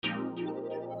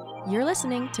You're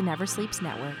listening to Never Sleeps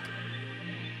Network.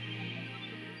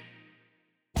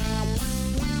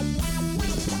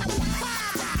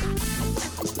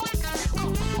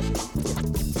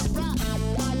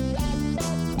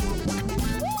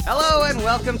 Hello and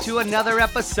welcome to another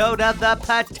episode of the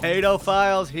Potato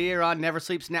Files here on Never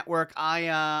Sleeps Network.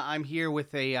 I'm here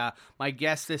with my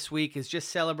guest this week is just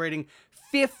celebrating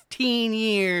 15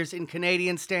 years in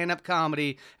Canadian stand-up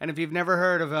comedy, and if you've never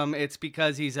heard of him, it's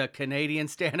because he's a Canadian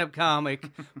stand-up comic.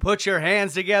 Put your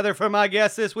hands together for my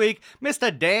guest this week,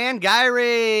 Mr. Dan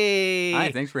Guiry.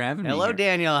 Hi, thanks for having me. Hello, here.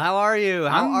 Daniel. How are you?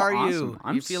 How are awesome. you?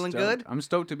 I'm you feeling stoked. good? I'm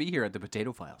stoked to be here at the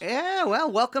Potato Files. Yeah,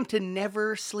 well, welcome to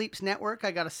Never Sleeps Network.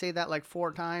 I got to say that like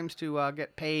 4 times to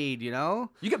get paid, you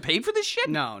know? You get paid for this shit?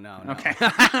 No. Okay.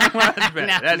 Well, that's better.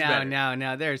 That's better.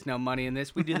 No. There's no money in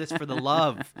this. We do this for the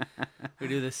love. We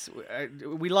do this.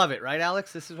 We love it, right,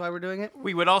 Alex? This is why we're doing it?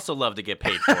 We would also love to get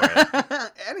paid for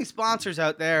it. Any sponsors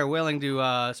out there willing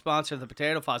to sponsor the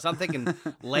Potato Files? I'm thinking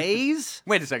Lay's.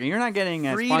 Wait a second. You're not getting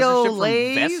a Frito sponsorship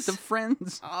Lays? from Best of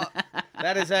Friends?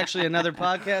 That is actually another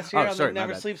podcast here on sorry, the my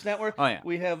Never bad. Sleeps Network. Oh, yeah.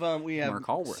 We have Mark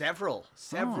Hallworth. several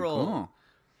cool.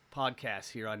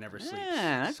 podcasts here on Never Sleeps.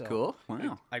 Yeah, that's So, cool.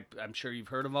 Wow. I'm sure you've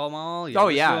heard of them all. You Oh,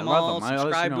 listen yeah, to I them love all, them. I listen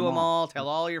subscribe to to them them all. Tell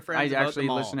all your I friends about actually them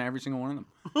all. listen to every single one of them.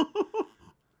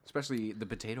 Especially the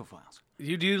Potato Files.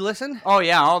 You do listen? Oh,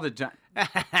 yeah, all the time.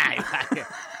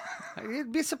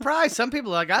 You'd be surprised. Some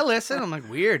people are like, I listen. I'm like,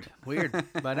 weird.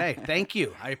 But hey, thank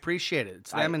you. I appreciate it.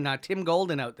 It's them and Tim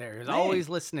Golden out there who's always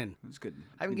listening. That's good.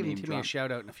 I haven't Good given name Timmy a drop. shout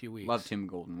out in a few weeks. Love Tim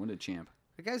Golden. What a champ.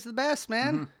 The guy's the best,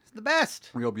 man. He's the best.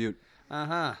 Real beaut.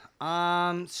 So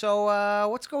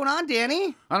what's going on,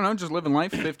 Danny? I don't know, just living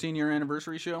life. 15-year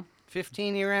anniversary show.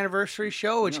 15-year anniversary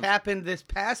show, which happened this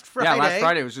past Friday. Yeah, last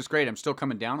Friday was just great. I'm still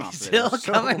coming down off of it. Still It was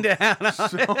coming down.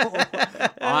 So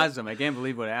awesome. I can't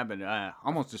believe what happened.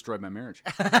 Almost destroyed my marriage.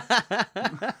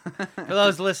 For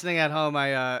those listening at home,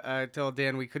 I told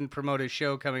Dan we couldn't promote his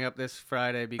show coming up this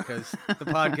Friday because the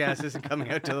podcast isn't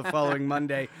coming out till the following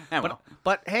Monday. Yeah, well.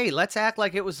 But hey, let's act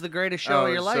like it was the greatest show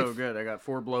of your life. So good. I got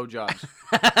 4 blowjobs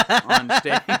on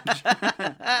stage.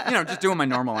 Just doing my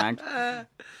normal act.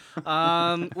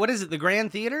 What is it, the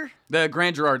Grand Theater? The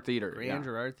Grand Gerard Theater. Grand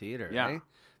Gerard Theater, Yeah. eh?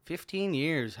 15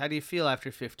 years. How do you feel after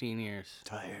 15 years?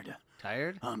 Tired.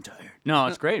 Tired? I'm tired. No,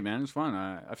 it's great, man. It's fun.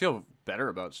 I feel better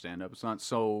about stand-up. It's not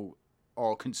so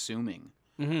all-consuming.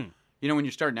 Mm-hmm. When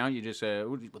you're starting out, you just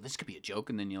well, this could be a joke,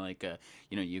 and then you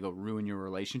you go ruin your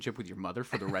relationship with your mother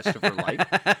for the rest of her life,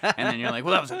 and then you're like,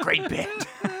 well, that was a great bit.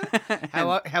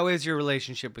 How is your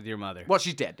relationship with your mother? Well,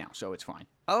 she's dead now, so it's fine.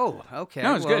 Oh, okay.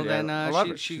 No, it's well, good. Then I love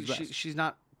her. She's best. she's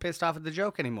not pissed off at the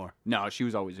joke anymore. No, she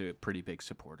was always a pretty big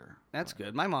supporter. That's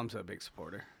good. My mom's a big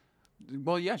supporter.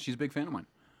 Well, yeah, she's a big fan of mine.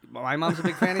 My mom's a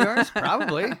big fan of yours?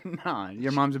 Probably. No,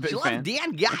 your mom's a big She fan. loves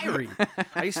Dan Guiry.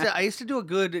 I used to do a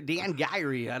good Dan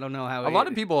Guiry. I don't know how. A lot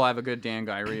of people have a good Dan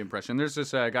Guiry impression. There's this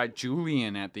guy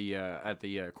Julian at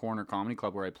the Corner Comedy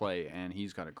Club where I play, and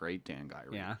he's got a great Dan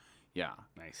Guiry. Yeah. Yeah.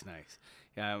 Nice.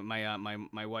 Yeah,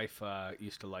 my wife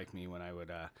used to like me when I would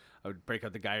break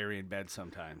out the Guiry in bed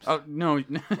sometimes. Oh no!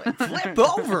 Flip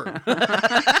over.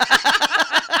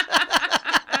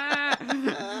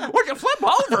 Would you flip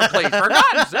over, please? For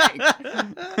God's sake!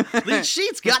 These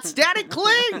sheets got static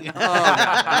cling.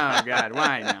 Oh God!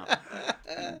 Why now?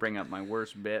 Bring up my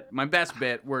worst bit, my best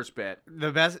bit, worst bit.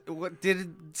 The best. What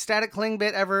did static cling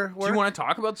bit ever work? Do you want to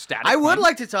talk about static? I would cling?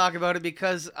 like to talk about it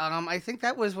because I think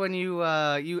that was when you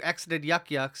exited Yuck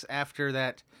Yucks after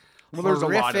that. Well, there's a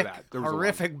lot of that.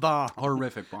 Horrific bomb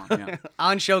Horrific bomb. Yeah.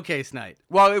 on showcase night.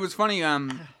 Well, it was funny.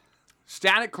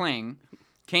 Static Cling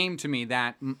came to me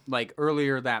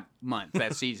earlier that month,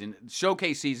 that season.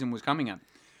 Showcase season was coming up.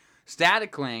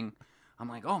 Static Cling, I'm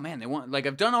like, oh man, they want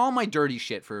I've done all my dirty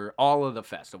shit for all of the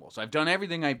festivals. I've done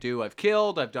everything I do. I've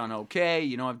killed. I've done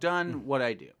okay. I've done what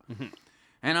I do.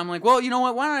 And I'm like, well, you know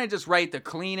what? Why don't I just write the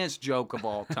cleanest joke of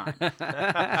all time?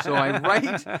 So I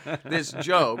write this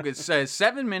joke. It's a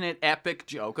 7-minute epic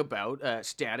joke about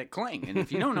static cling. And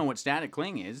if you don't know what static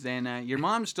cling is, then your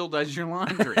mom still does your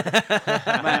laundry.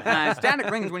 But static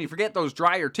cling is when you forget those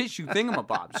dryer tissue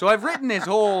thingamabobs. So I've written this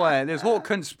whole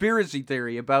conspiracy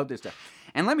theory about this stuff.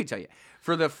 And let me tell you,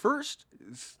 for the first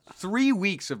 3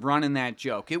 weeks of running that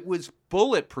joke, it was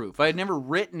bulletproof. I had never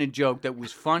written a joke that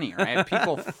was funnier. I had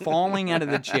people falling out of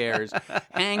the chairs,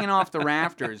 hanging off the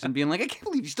rafters, and being like, I can't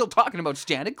believe you're still talking about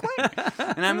static cling.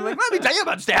 And I'm like, let me tell you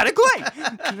about static cling.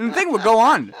 And the thing would go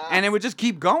on, and it would just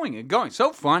keep going and going.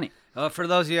 So funny. For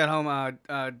those of you at home,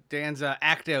 Dan's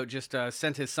act out just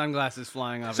sent his sunglasses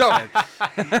flying off his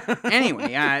head.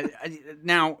 Anyway,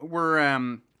 now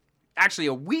we're actually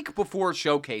a week before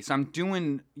Showcase, I'm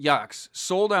doing Yucks,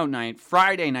 sold out night,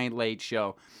 Friday night late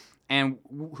show, and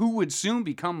who would soon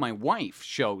become my wife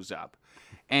shows up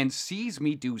and sees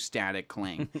me do Static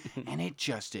Cling, and it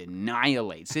just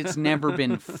annihilates. It's never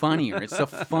been funnier. It's the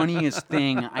funniest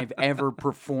thing I've ever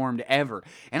performed ever.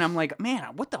 And I'm like,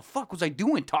 man, what the fuck was I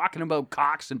doing talking about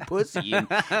cocks and pussy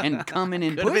and coming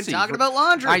in Could have pussy? been talking about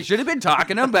laundry. I should have been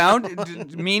talking about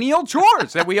menial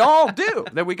chores that we all do,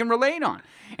 that we can relate on.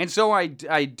 And so I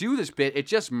do this bit. It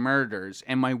just murders.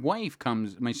 And my wife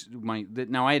comes,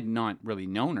 now I had not really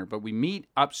known her, but we meet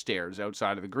upstairs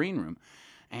outside of the green room.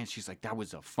 And she's like, that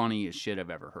was the funniest shit I've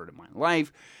ever heard in my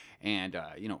life. And,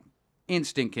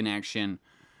 instant connection.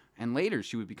 And later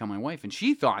she would become my wife. And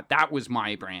she thought that was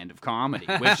my brand of comedy,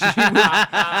 which she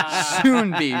would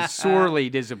soon be sorely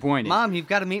disappointed. Mom, you've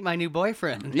got to meet my new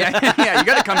boyfriend. Yeah, you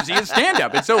got to come see his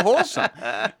stand-up. It's so wholesome,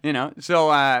 So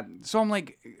I'm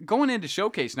like, going into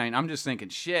Showcase night, I'm just thinking,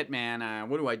 shit, man,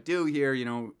 what do I do here?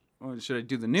 Should I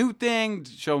do the new thing,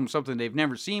 show them something they've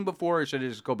never seen before, or should I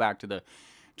just go back to the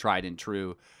tried and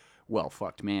true,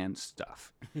 well-fucked man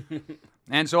stuff?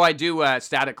 And so I do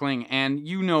Static Cling, and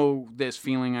you know this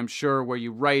feeling, I'm sure, where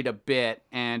you write a bit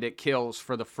and it kills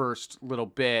for the first little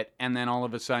bit, and then all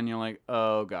of a sudden you're like,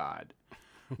 oh, God.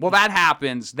 Well, that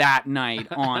happens that night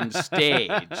on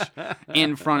stage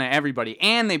in front of everybody,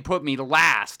 and they put me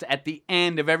last at the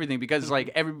end of everything because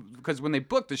when they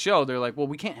booked the show, they're like, well,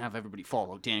 we can't have everybody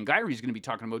follow Dan Guiry. He's going to be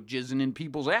talking about jizzing in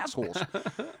people's assholes,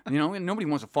 and nobody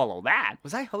wants to follow that.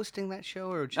 Was I hosting that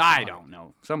show or just I don't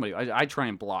know. Somebody, I try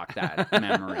and block that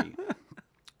memory.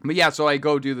 But yeah, so I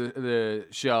go do the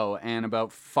show, and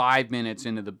about 5 minutes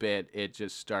into the bit, it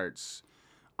just starts.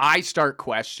 I start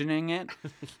questioning it,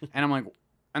 and I'm like.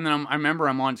 And then I remember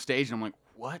I'm on stage and I'm like,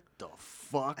 what the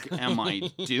fuck am I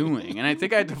doing? And I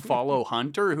think I had to follow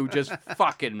Hunter, who just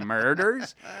fucking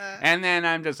murders. And then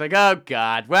I'm just like, oh,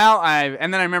 God. Well,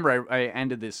 and then I remember I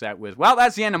ended this set with, well,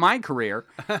 that's the end of my career.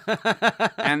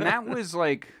 And that was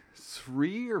like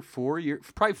 3 or 4 years,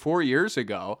 probably 4 years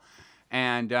ago.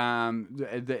 And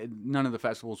none of the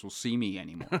festivals will see me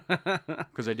anymore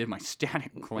because I did my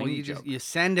Static Cling joke. You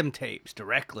send them tapes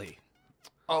directly.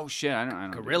 Oh shit! I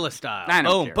don't Guerrilla style. I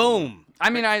don't care. Boom. I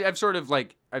mean, I've sort of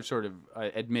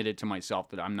admitted to myself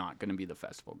that I'm not going to be the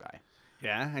festival guy.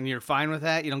 Yeah, and you're fine with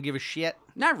that? You don't give a shit?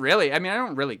 Not really. I mean, I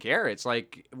don't really care. It's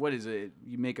like, what is it?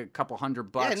 You make a couple $100.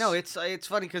 Yeah, no, it's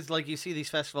funny because like you see these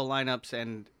festival lineups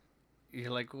and you're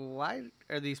like, why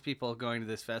are these people going to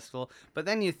this festival? But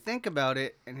then you think about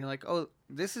it and you're like, oh,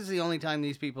 this is the only time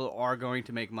these people are going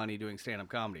to make money doing stand-up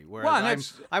comedy.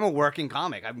 Whereas I'm a working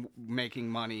comic. I'm making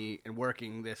money and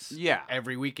working this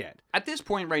every weekend. At this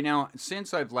point right now,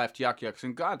 since I've left Yuck Yucks,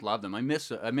 and God love them, I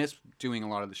miss doing a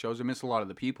lot of the shows. I miss a lot of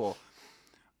the people.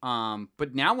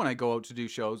 But now when I go out to do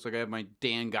shows, like I have my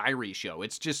Dan Guiry show,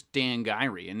 it's just Dan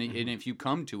Guiry. And if you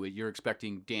come to it, you're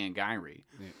expecting Dan Guiry.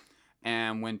 Yeah.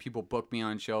 And when people book me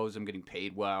on shows, I'm getting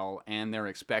paid well, and they're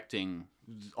expecting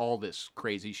all this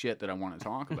crazy shit that I want to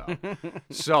talk about.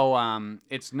 So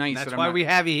it's nice. That's why we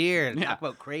have you here to talk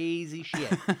about crazy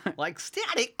shit, like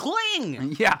Static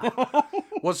Cling. Yeah.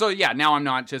 Well, so yeah, now I'm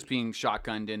not just being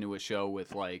shotgunned into a show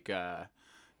with like,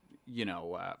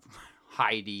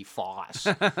 Heidi Foss,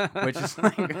 which is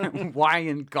like, why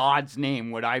in God's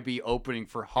name would I be opening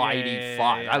for Heidi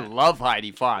Foss? Yeah. I love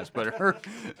Heidi Foss, but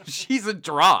she's a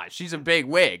draw. She's a big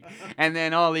wig. And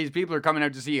then all these people are coming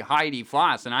out to see Heidi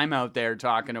Foss, and I'm out there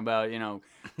talking about,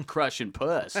 crushing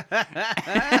puss. Did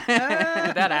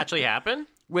that actually happen?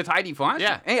 With Heidi Foss?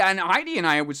 Yeah. Hey, and Heidi and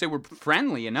I would say we're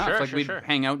friendly enough. Sure, we'd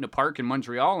hang out in a park in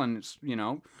Montreal and,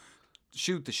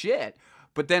 shoot the shit.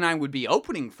 But then I would be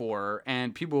opening for her,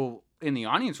 and people in the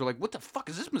audience were like, what the fuck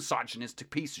is this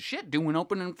misogynistic piece of shit doing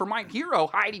opening for my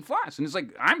hero, Heidi Foss? And it's like,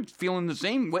 I'm feeling the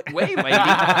same way, lady. But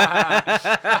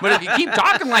if you keep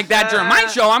talking like that during my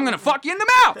show, I'm going to fuck you in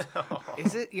the mouth.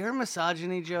 Is it your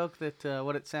misogyny joke that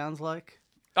what it sounds like?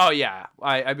 Oh, yeah.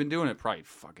 I've been doing it probably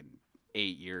fucking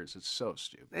 8 years. It's so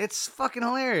stupid. It's fucking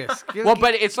hilarious.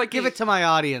 But it's like... Give it to my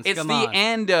audience. It's the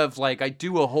end of, like, I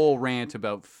do a whole rant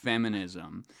about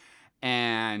feminism.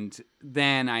 And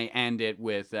then I end it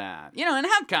with, and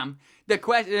how come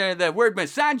the word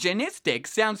misogynistic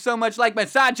sounds so much like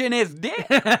misogynistic?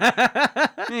 You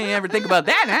ever think about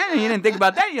that, huh? You didn't think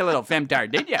about that, you little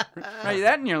femtard, did you? Write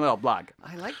that in your little blog.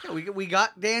 I like that. We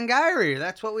got Dan Guiry.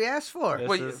 That's what we asked for.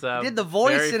 This is, did the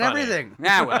voice and everything.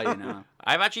 Yeah, well,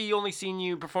 I've actually only seen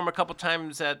you perform a couple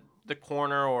times at the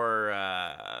Corner or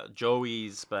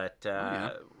Joey's, but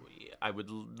I would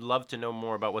love to know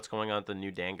more about what's going on at the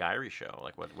new Dan Guiry show.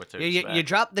 Like what to Yeah, expect. you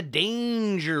dropped the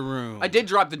danger room. I did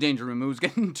drop the danger room. It was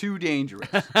getting too dangerous.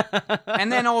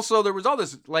 And then also there was all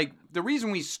this, like, the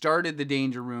reason we started the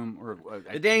danger room,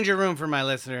 The Danger Room, for my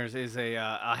listeners, is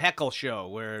a heckle show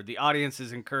where the audience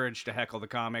is encouraged to heckle the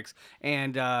comics,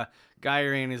 and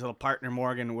Guiry and his little partner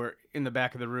Morgan were in the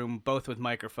back of the room, both with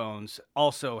microphones,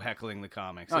 also heckling the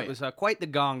comics. It was quite the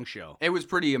gong show. it was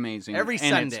pretty amazing. Every in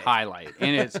Sunday. its highlight,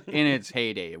 in its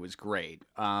heyday, it was great.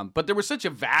 But there was such a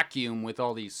vacuum with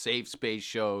all these safe space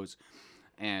shows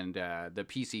and the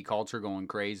PC culture going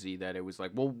crazy that it was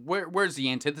like, well, where's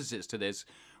the antithesis to this?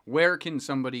 Where can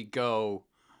somebody go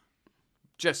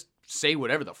just say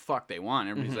whatever the fuck they want?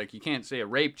 Everybody's like, you can't say a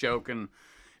rape joke, and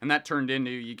that turned into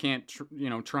you can't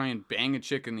try and bang a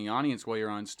chick in the audience while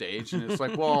you're on stage, and it's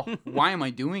like, well, why am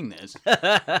I doing this? And,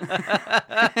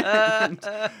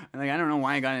 like, I don't know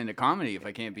why I got into comedy if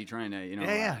I can't be trying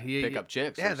to pick up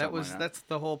chicks. Yeah, or something like that. that's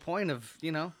the whole point of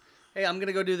hey, I'm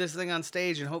gonna go do this thing on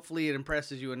stage, and hopefully it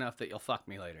impresses you enough that you'll fuck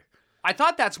me later. I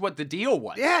thought that's what the deal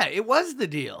was. Yeah, it was the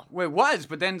deal. Well, it was,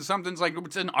 but then something's like,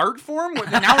 it's an art form?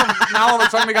 Now all of a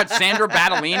sudden we got Sandra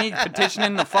Battellini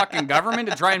petitioning the fucking government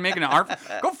to try and make it an art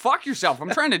form. Go fuck yourself. I'm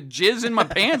trying to jizz in my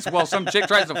pants while some chick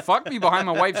tries to fuck me behind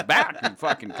my wife's back, you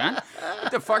fucking cunt.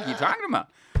 What the fuck are you talking about?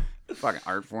 Fucking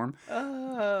art form.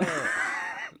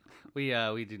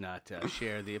 We do not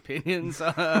share the opinions. Wait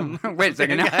a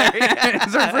second.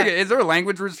 Is there a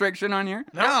language restriction on here?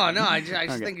 No, I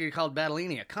just think you called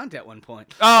Battellini a cunt at one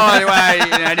point. Oh,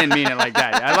 I didn't mean it like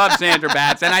that. I love Sandra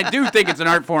Batts, and I do think it's an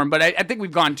art form, but I think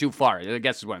we've gone too far, I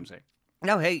guess is what I'm saying.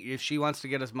 No, hey, if she wants to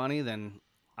get us money, then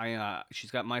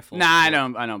she's got my full Nah,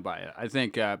 support. I don't buy it. I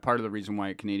think part of the reason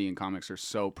why Canadian comics are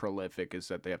so prolific is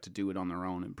that they have to do it on their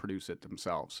own and produce it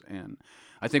themselves. And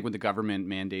I think when the government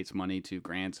mandates money to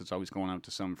grants, it's always going out to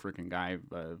some freaking guy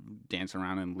dancing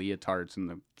around in leotards in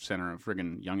the center of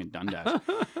friggin' Yonge and Dundas.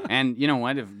 And you know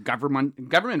what? If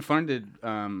government funded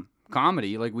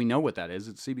comedy, like, we know what that is.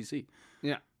 It's CBC.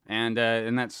 Yeah. And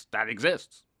that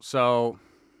exists. So,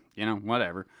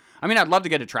 whatever. I mean, I'd love to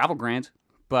get a travel grant.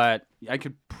 But you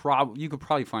could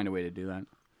probably find a way to do that.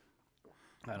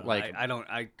 I don't.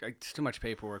 It's too much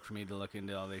paperwork for me to look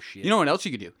into all this shit. You know what else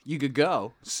you could do? You could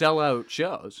go sell out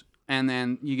shows, and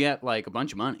then you get like a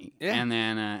bunch of money, and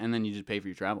then you just pay for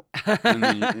your travel, and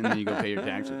then you go pay your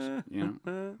taxes.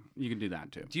 You could do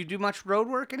that too. Do you do much road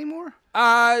work anymore?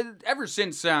 Ever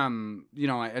since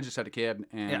I just had a kid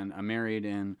and I'm married,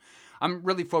 and I'm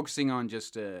really focusing on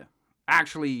just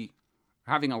actually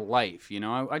having a life.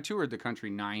 I toured the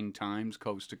country 9 times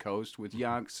coast to coast with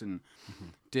Yucks, and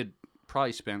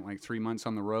probably spent like 3 months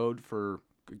on the road for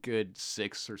a good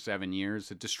 6 or 7 years.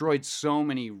 It destroyed so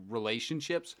many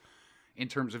relationships in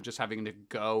terms of just having to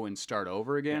go and start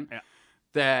over again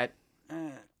that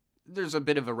there's a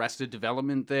bit of arrested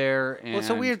development there. And Well, it's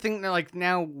a weird thing. Like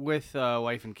now with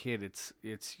wife and kid,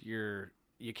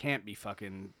 you can't be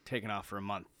fucking taken off for a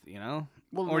month.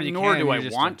 Well, or you nor can, do I you're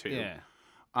just want to. Yeah.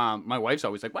 My wife's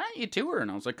always like, why don't you tour? And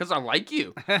I was like, because I like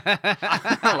you.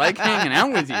 I like hanging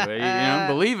out with you.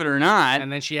 Believe it or not.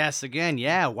 And then she asks again,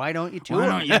 why don't you tour? Why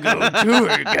don't you go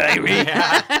tour, Guiry?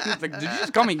 It's like, did you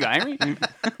just call me Guiry?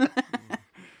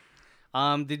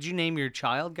 Did you name your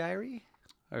child Guiry?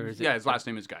 Or is his last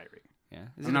name is Guiry. Yeah.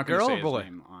 Is I'm it not a girl gonna say or boy?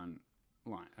 his name online.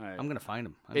 I'm gonna find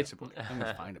him. It's a boy. I'm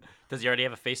gonna find him. Does he already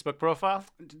have a Facebook profile?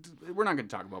 We're not going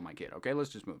to talk about my kid, okay? Let's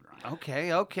just move it around.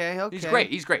 Okay.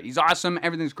 He's great. He's awesome.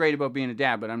 Everything's great about being a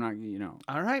dad, but I'm not,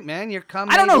 All right, man. Your cum.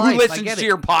 I don't know life. who listens to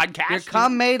your podcast. Your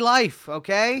cum made life.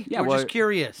 Okay. Yeah, We're just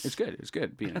curious. It's good. It's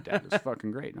good. Being a dad is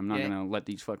fucking great. I'm not going to let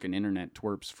these fucking internet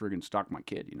twerps friggin' stalk my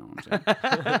kid. You know what I'm saying? What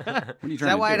are you trying to do? Is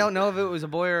that why I don't know if it was a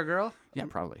boy or a girl? Yeah,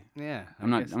 probably. Yeah. I'm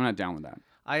not down with that.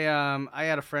 I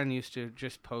had a friend used to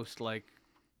just post like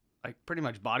pretty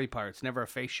much body parts, never a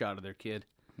face shot of their kid.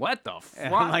 What the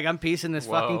fuck? And I'm piecing this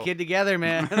fucking kid together,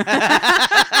 man.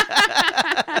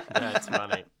 That's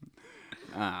funny.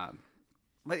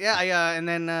 But yeah, and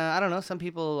then I don't know. Some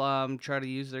people try to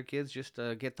use their kids just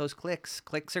to get those clicks.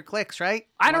 Clicks are clicks, right?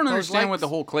 I don't Want those understand what likes? the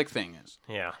whole click thing is.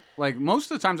 Yeah. Like,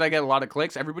 most of the times I get a lot of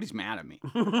clicks, everybody's mad at me.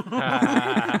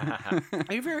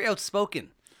 You're very outspoken.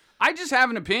 I just have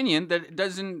an opinion that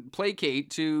doesn't placate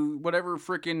to whatever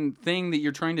freaking thing that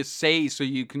you're trying to say so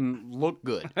you can look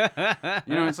good.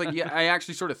 It's like I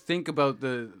actually sort of think about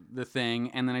the thing,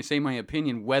 and then I say my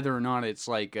opinion, whether or not it's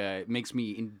like it makes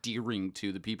me endearing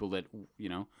to the people that,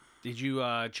 Did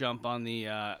you jump on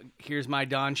the here's my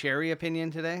Don Cherry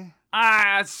opinion today?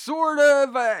 Sort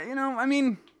of. I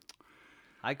mean,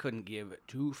 I couldn't give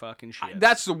 2 fucking shits.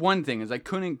 that's the one thing is I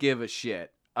couldn't give a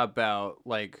shit about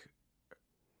like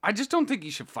I just don't think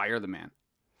you should fire the man.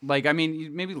 Like, I mean,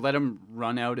 you maybe let him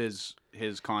run out his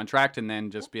contract and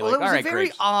then just be like, all right, it was a very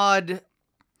Grapes. odd,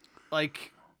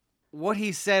 like, what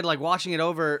he said, like, watching it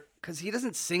over, because he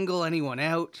doesn't single anyone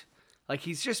out. Like,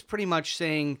 he's just pretty much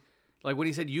saying, like, when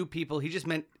he said you people, he just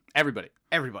meant Everybody.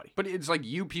 everybody. But it's like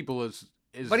you people is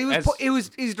But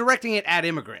he's directing it at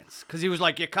immigrants, because he was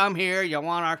like, you come here, you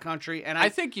want our country, and I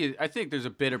think there's a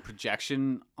bit of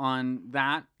projection on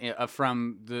that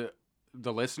from the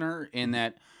listener in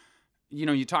that, you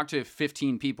know, you talk to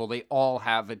 15 people, they all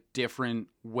have a different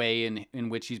way in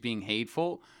which he's being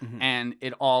hateful, and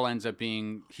it all ends up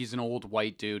being he's an old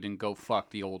white dude and go fuck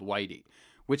the old whitey,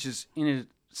 which is in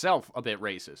itself a bit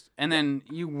racist. And then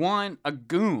you want a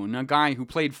goon, a guy who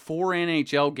played 4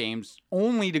 NHL games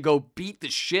only to go beat the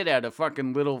shit out of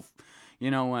fucking little,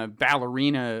 you know,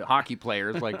 ballerina hockey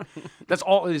players. Like, that's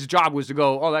all his job was to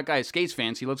go, oh, that guy skates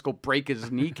fancy. Let's go break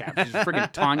his kneecap. She's freaking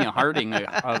Tanya Harding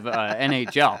of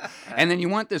NHL. And then you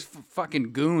want this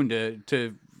fucking goon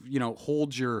to you know,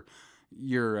 hold your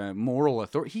moral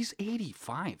authority. He's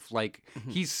 85. Like,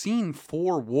 he's seen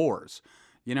 4 wars.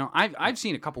 You know, I've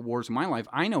seen a couple wars in my life.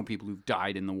 I know people who've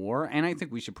died in the war, and I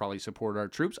think we should probably support our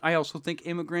troops. I also think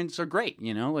immigrants are great.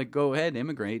 You know, like, go ahead,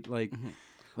 immigrate. Like,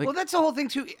 well, that's the whole thing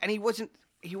too. And he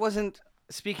wasn't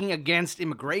speaking against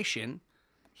immigration.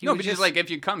 No, but just like, if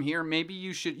you come here, maybe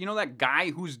you should. You know that guy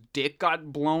whose dick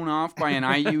got blown off by an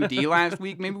IUD last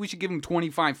week? Maybe we should give him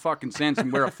 25 fucking cents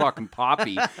and wear a fucking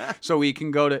poppy so he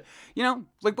can go to. You know,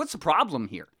 like, what's the problem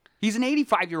here? He's an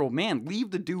 85-year-old man.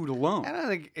 Leave the dude alone. I don't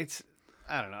think it's.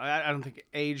 I don't know. I don't think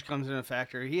age comes in a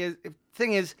factor. The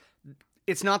thing is,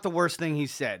 it's not the worst thing he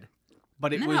said,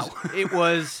 but it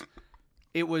was.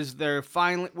 We're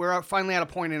finally at a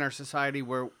point in our society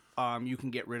where you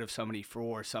can get rid of somebody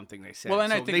for something they said. Well,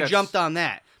 and so I think they jumped on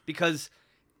that because,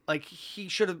 like, he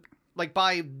should have, like,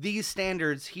 by these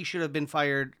standards, he should have been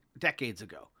fired decades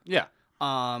ago. Yeah.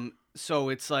 So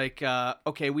it's like,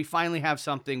 okay, we finally have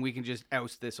something we can just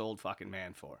oust this old fucking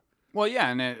man for. Well, yeah,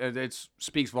 and it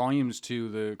speaks volumes to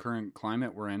the current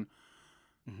climate we're in.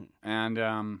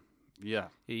 And, yeah.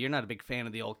 You're not a big fan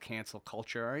of the old cancel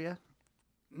culture, are you?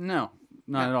 No,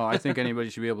 not at all. I think anybody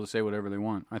should be able to say whatever they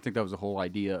want. I think that was the whole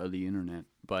idea of the internet.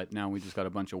 But now we just got a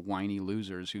bunch of whiny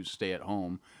losers who stay at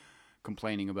home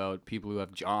complaining about people who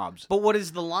have jobs. But what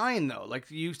is the line, though? Like,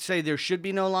 you say there should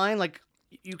be no line? Like,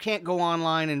 you can't go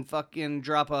online and fucking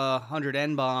drop 100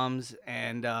 N-bombs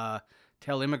and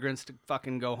tell immigrants to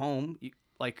fucking go home.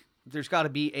 Like, there's got to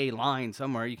be a line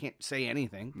somewhere. You can't say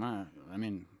anything. I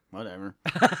mean, whatever.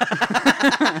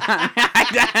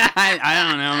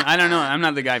 I don't know. I'm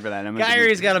not the guy for that.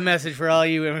 Guyry's got a message for all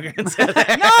you immigrants out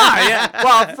there. No, yeah.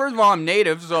 Well, first of all, I'm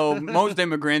native, so most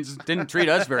immigrants didn't treat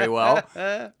us very well.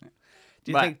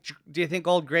 Do you think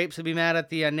old Grapes would be mad at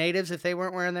the natives if they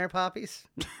weren't wearing their poppies?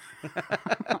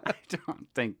 I don't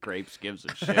think Grapes gives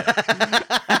a shit.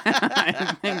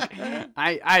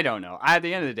 I don't know. At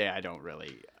the end of the day, I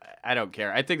don't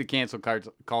care. I think the cancel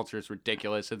culture is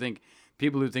ridiculous. I think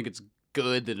people who think it's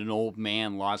good that an old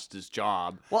man lost his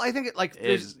job. Well, I think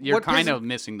you're kind of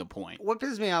missing the point. What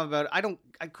pisses me off about it,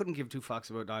 I couldn't give 2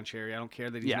 fucks about Don Cherry. I don't care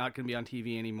that he's not going to be on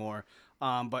TV anymore.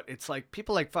 But it's like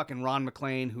people like fucking Ron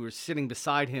McLean who are sitting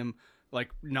beside him, like,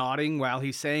 nodding while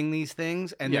he's saying these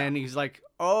things, and then he's like,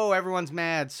 "Oh, everyone's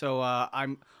mad, so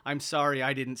I'm sorry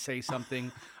I didn't say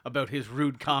something about his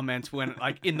rude comments when,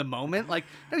 like, in the moment." Like,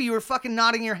 no, you were fucking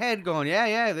nodding your head, going,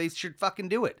 "Yeah, they should fucking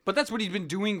do it." But that's what he's been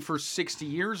doing for 60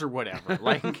 years or whatever.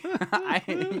 Like,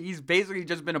 he's basically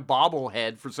just been a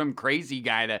bobblehead for some crazy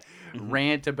guy to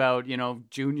rant about, you know,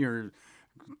 junior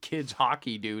kids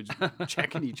hockey dudes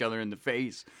checking each other in the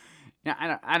face.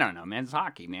 Yeah, I don't know, man. It's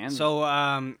hockey, man.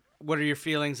 So, what are your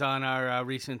feelings on our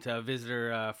recent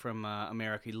visitor from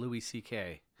America, Louis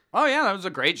C.K.? Oh, yeah, that was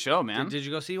a great show, man. Did you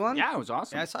go see one? Yeah, it was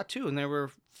awesome. Yeah, I saw 2, and they were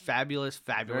fabulous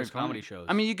comedy shows.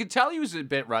 I mean, you could tell he was a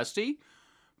bit rusty,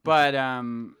 but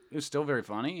it was still very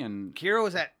funny. And Kira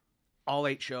was at all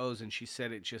 8 shows, and she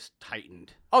said it just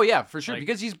tightened. Oh, yeah, for sure, Like,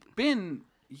 because he's been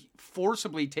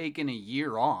forcibly taken a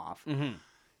year off,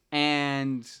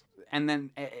 and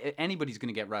then anybody's going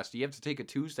to get rusty. You have to take a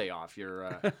Tuesday off. You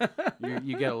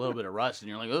get a little bit of rust, and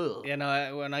you're like, ugh. Yeah,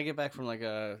 no, when I get back from, like,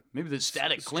 Maybe the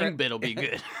static cling bit will be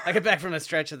good. I get back from a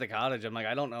stretch at the cottage, I'm like,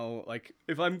 I don't know, like,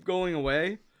 if I'm going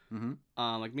away,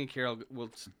 like, me and Carol,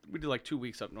 we do, like, 2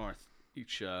 weeks up north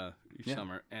each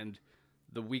summer, and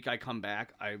the week I come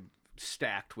back, I'm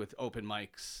stacked with open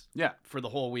mics for the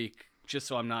whole week, just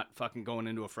so I'm not fucking going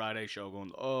into a Friday show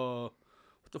going, oh,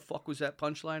 what the fuck was that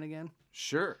punchline again?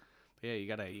 Sure. Yeah, you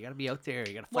gotta be out there.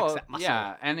 You gotta flex that muscle.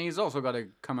 Yeah, and he's also got to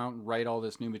come out and write all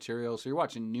this new material. So you're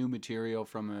watching new material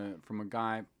from a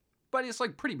guy, but it's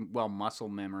like pretty well muscle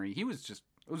memory. It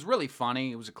was really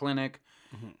funny. It was a clinic.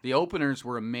 Mm-hmm. The openers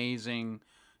were amazing.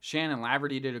 Shannon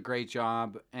Laverty did a great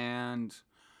job, and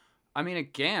I mean,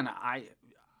 again,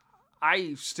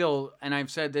 I still, and I've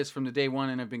said this from the day one,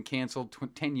 and I've been canceled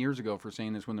 10 years ago for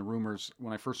saying this when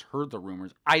I first heard the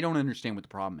rumors. I don't understand what the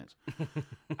problem is.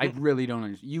 I really don't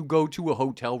understand. You go to a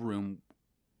hotel room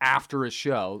after a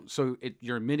show, so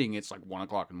you're admitting it's like 1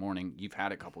 o'clock in the morning, you've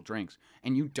had a couple drinks,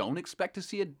 and you don't expect to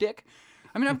see a dick?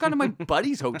 I mean, I've gone to my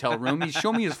buddy's hotel room. He's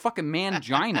shown me his fucking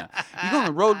mangina. You go on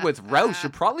the road with Rouse, you're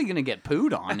probably going to get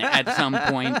pooed on at some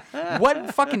point.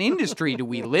 What fucking industry do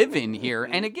we live in here?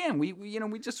 And again, we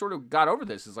just sort of got over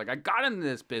this. It's like, I got into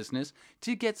this business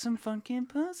to get some fucking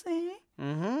pussy.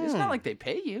 Mm-hmm. It's not like they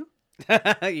pay you.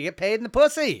 You get paid in the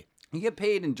pussy. You get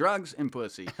paid in drugs and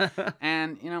pussy.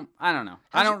 And, I don't know.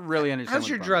 I don't really understand. How's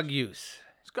your drug use?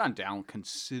 It's gone down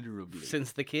considerably.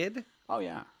 Since the kid? Oh,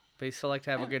 yeah. But you still like to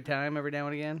have a good time every now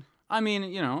and again? I mean,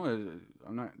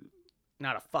 I'm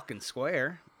not a fucking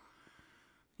square.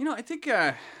 I think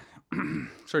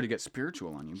sorry to get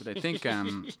spiritual on you, but I think get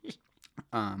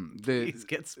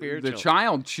spiritual. The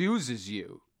child chooses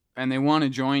you and they want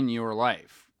to join your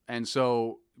life. And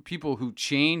so people who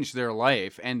change their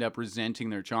life end up resenting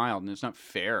their child, and it's not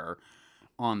fair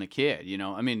on the kid,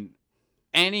 I mean,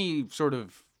 any sort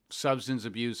of substance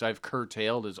abuse I've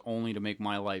curtailed is only to make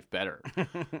my life better,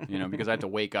 because I have to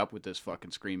wake up with this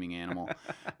fucking screaming animal,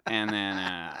 and then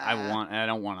I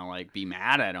don't want to like be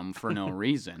mad at him for no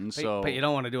reason. But you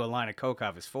don't want to do a line of coke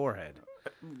off his forehead.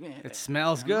 It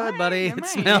smells good, buddy. It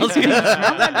smells good.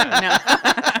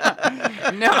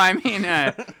 No, I mean,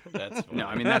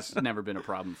 that's never been a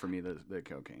problem for me, the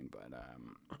cocaine, but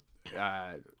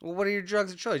well, what are your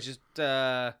drugs of choice? Just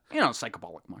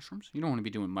psychobolic mushrooms. You don't want to be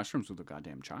doing mushrooms with a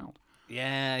goddamn child.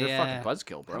 Yeah, they're fucking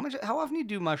buzzkill, bro. How often do you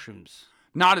do mushrooms?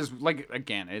 Not as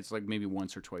again. It's like maybe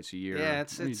once or twice a year. Yeah,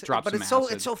 it's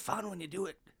so fun when you do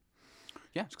it.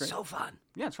 Yeah, it's great. So fun.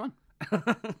 Yeah, it's fun.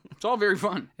 It's all very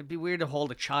fun. It'd be weird to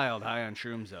hold a child high on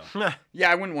shrooms, though.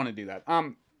 Yeah, I wouldn't want to do that.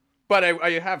 But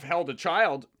I have held a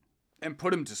child and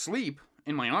put him to sleep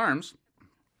in my arms.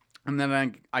 And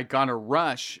then I got a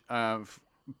rush of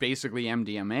basically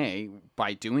MDMA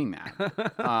by doing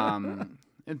that.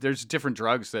 There's different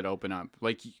drugs that open up.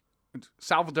 Like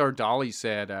Salvador Dali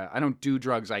said, I don't do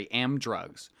drugs, I am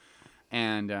drugs.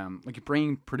 And like your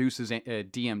brain produces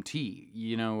DMT.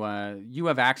 You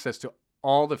have access to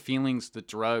all the feelings the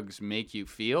drugs make you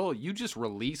feel. You just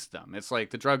release them. It's like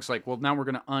the drug's like, well, now we're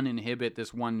going to uninhibit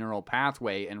this one neural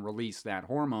pathway and release that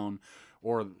hormone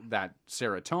or that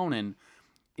serotonin.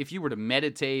 If you were to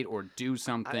meditate or do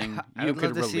something, you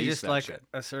could release see just that like shit.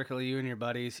 A circle of you and your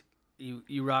buddies.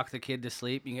 You rock the kid to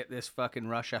sleep. You get this fucking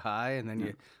rush of high, and then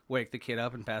you wake the kid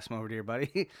up and pass him over to your buddy.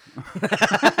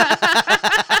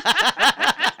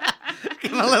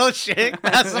 Give him a little shake,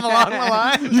 pass him along the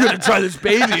line. You gotta try this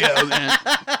baby out, man.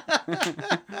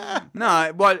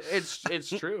 No, but it's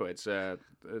true. It's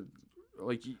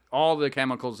like all the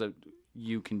chemicals that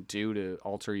you can do to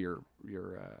alter your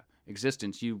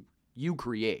existence. You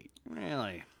create.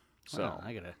 Really? So well,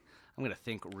 I'm gonna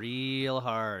think real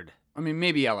hard. I mean,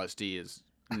 maybe LSD is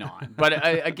not, but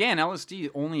again, LSD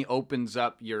only opens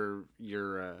up your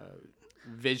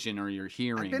vision or your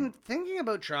hearing. I've been thinking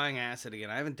about trying acid again.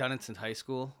 I haven't done it since high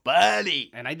school,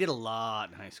 buddy, and I did a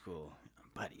lot in high school.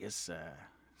 Buddy, it's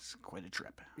quite a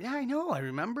trip. Yeah, I know. I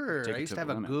remember. I used to have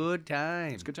a good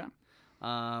time. It's a good time.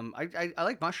 I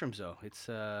like mushrooms though.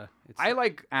 I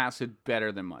like acid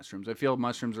better than mushrooms. I feel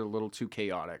mushrooms are a little too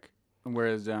chaotic,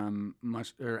 whereas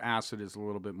acid is a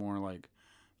little bit more like,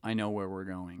 I know where we're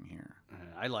going here.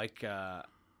 I like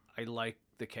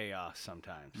the chaos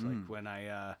sometimes. Like when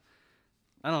I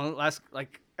don't know.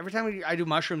 Every time I do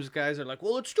mushrooms, guys are like,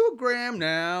 "Well, let's do a gram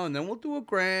now, and then we'll do a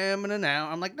gram and an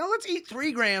hour." I'm like, "No, let's eat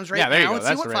 3 grams now and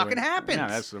see what fucking happens." Yeah,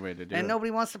 that's the way to do it. And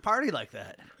nobody wants to party like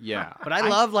that. Yeah, but I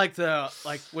love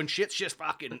when shit's just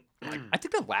fucking. I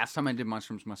think the last time I did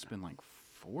mushrooms must have been like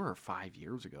 4 or 5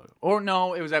 years ago. Or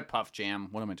no, it was at Puff Jam.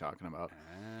 What am I talking about?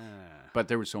 But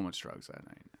there was so much drugs that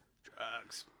night.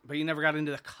 Drugs. But you never got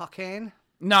into the cocaine?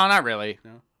 No, not really.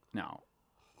 No.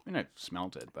 I mean, I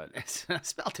smelt it, but... I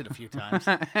smelt it a few times.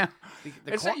 The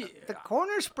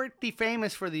corner's pretty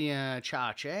famous for the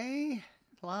chache. A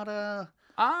lot of...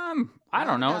 I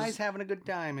don't know. Guys having a good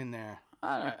time in there.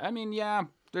 I mean, yeah,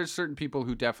 there's certain people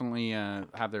who definitely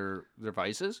have their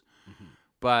vices. Mm-hmm.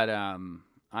 But, I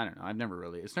don't know. I've never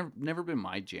really... It's never been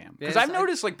my jam. Because I've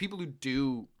noticed, like, people who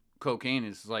do cocaine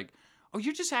is like, oh,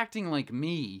 you're just acting like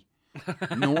me.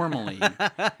 normally,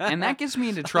 and that gets me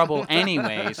into trouble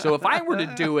anyway. So if I were to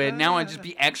do it now, I'd just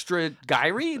be extra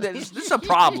Guiry. This is a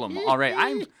problem. All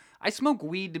right, I smoke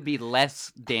weed to be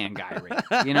less Dan Guiry.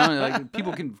 You know, like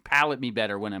people can palate me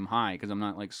better when I'm high because I'm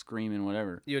not like screaming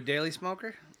whatever. You a daily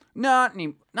smoker? Not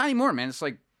anymore, man. It's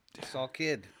like It's all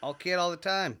kid all the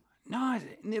time. no,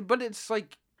 but it's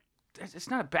like it's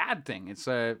not a bad thing. It's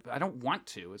I don't want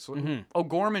to. It's like,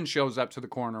 O'Gorman shows up to the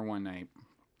corner one night,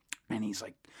 and he's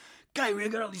like, "Guy, we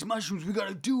got all these mushrooms. We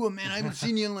gotta do them, man. I haven't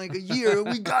seen you in like a year.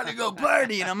 We gotta go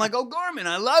party." And I'm like, "O'Gorman,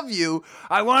 I love you.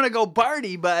 I want to go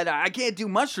party, but I can't do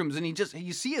mushrooms." And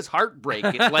you see his heart break.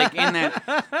 It's like in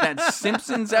that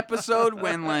Simpsons episode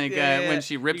when when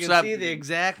she rips you can up. see the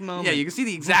exact moment. Yeah, you can see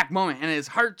the exact moment, and his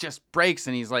heart just breaks,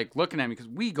 and he's like looking at me because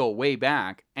we go way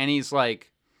back, and he's like.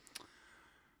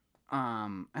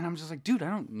 And I'm just like, dude, I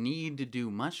don't need to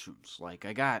do mushrooms. Like,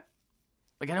 I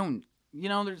don't, you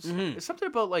know, there's something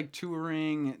about like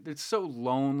touring. It's so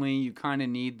lonely. You kind of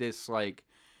need this, like,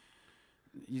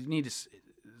 you need to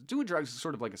do drugs is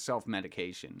sort of like a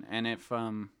self-medication. And if, I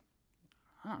don't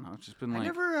know, it's just been like. I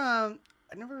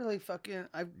never really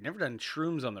I've never done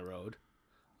shrooms on the road.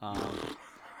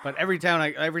 But every time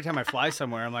I fly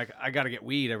somewhere, I'm like, I got to get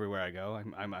weed everywhere I go.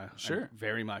 I'm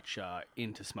very much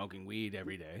into smoking weed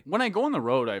every day. When I go on the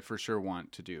road, I for sure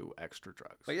want to do extra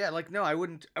drugs. But yeah, like no, I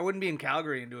wouldn't be in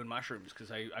Calgary and doing mushrooms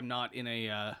because I'm not in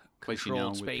a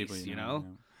controlled space, you know.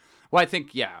 Yeah. Well, I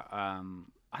think I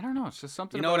don't know. It's just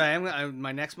something. You know what I am?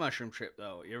 My next mushroom trip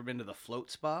though. You ever been to the float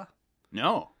spa?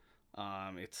 No.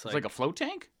 It's like a float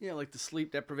tank? Yeah, like the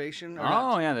sleep deprivation.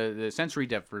 Yeah, the sensory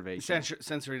deprivation.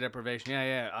 Sensory deprivation.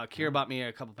 Yeah. Kira bought me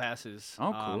a couple passes.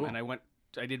 Oh, cool. And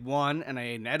I did one, and I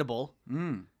ate an edible.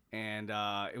 And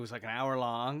it was like an hour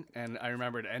long, and I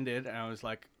remember it ended, and I was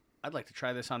like, I'd like to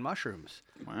try this on mushrooms.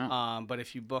 Wow. But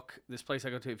if you book this place I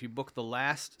go to, if you book the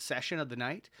last session of the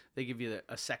night, they give you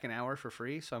a second hour for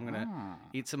free. So I'm gonna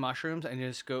eat some mushrooms and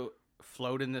just go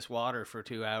float in this water for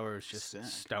 2 hours, just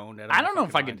stoned. I don't know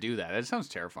if I could do that. That sounds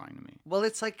terrifying to me. Well,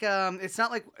 it's like it's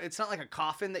not like a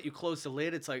coffin that you close the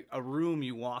lid. It's like a room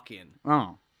you walk in.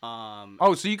 Oh.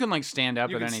 So you can like stand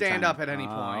up at any time. You can stand up at any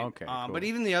point. Okay. Cool. But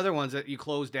even the other ones that you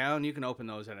close down, you can open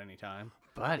those at any time.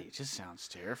 Buddy, it just sounds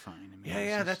terrifying to me.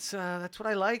 Yeah. That's what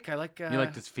I like. I like. You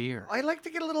like this fear. I like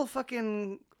to get a little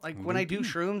fucking like when I do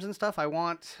shrooms and stuff. I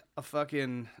want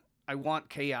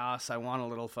chaos. I want a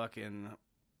little fucking.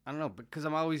 I don't know, because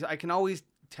I can always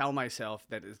tell myself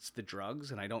that it's the drugs,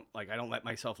 and I don't let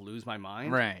myself lose my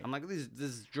mind. Right. I'm like, this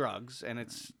is drugs, and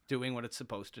it's doing what it's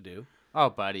supposed to do. Oh,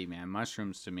 buddy, man,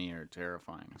 mushrooms to me are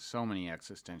terrifying. So many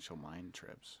existential mind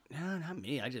trips. No, not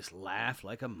me. I just laugh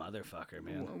like a motherfucker,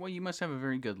 man. Well, you must have a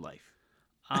very good life.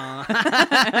 You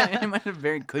must have a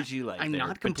very cushy life. I'm there,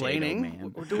 not complaining.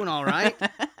 Man. We're doing all right.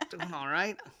 Doing all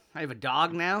right. I have a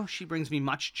dog now. She brings me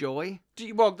much joy.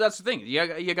 Well, that's the thing.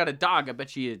 You got a dog. I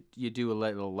bet you do a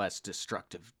little less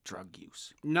destructive drug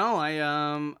use. No,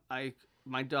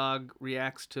 my dog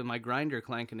reacts to my grinder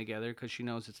clanking together because she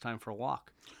knows it's time for a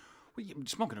walk. Well,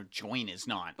 smoking a joint is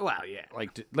not. Well, yeah.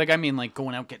 Like I mean, like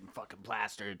going out getting fucking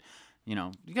plastered. You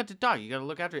know, you got the dog. You got to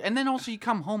look after it. And then also you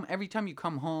come home. Every time you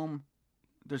come home,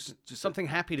 there's just something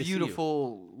happy to see you.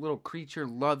 Beautiful little creature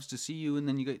loves to see you, and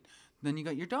then you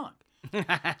got your dog.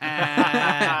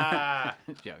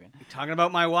 Joking. Talking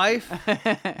about my wife.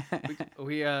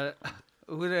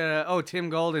 Tim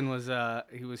Golden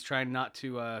was trying not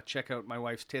to check out my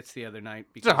wife's tits the other night.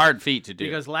 It's a hard feat to do.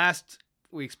 Because last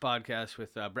week's podcast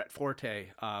with Brett Forte,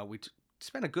 we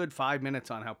spent a good 5 minutes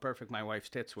on how perfect my wife's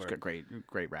tits were. It's great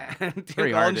rap. And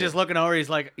Tim Golden's just looking over. He's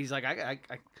like, I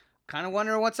kind of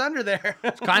wonder what's under there.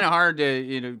 It's kind of hard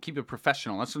to keep it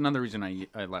professional. That's another reason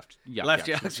I left.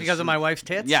 Yuck because of my wife's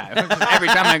tits. Yeah, every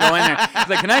time I go in there, it's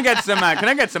like, can I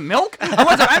get some milk?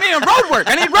 I need road work.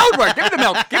 I need road work. Give me the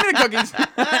milk. Give me the cookies.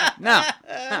 No,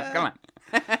 come on.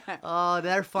 Oh,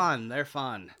 they're fun. They're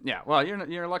fun. Yeah, well,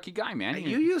 you're a lucky guy, man.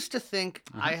 You used to think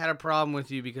I had a problem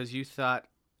with you because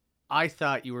I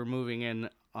thought you were moving in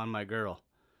on my girl.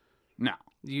 No.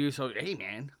 Hey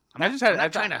man,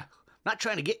 not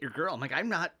trying to get your girl. I'm like, I'm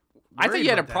not. I thought you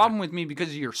had a problem with me because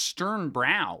of your stern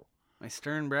brow. My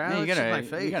stern brow? Man, my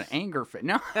face. You got an anger face.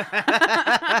 No.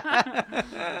 I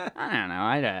don't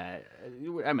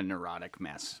know. I'm a neurotic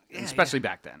mess. Yeah, especially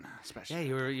back then. Yeah,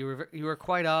 you were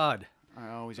quite odd. I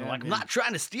always like, I'm not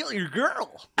trying to steal your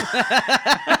girl.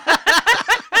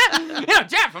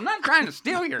 Jeff, I'm not trying to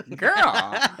steal your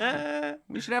girl.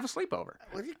 We should have a sleepover.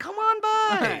 Come on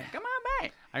by. Come on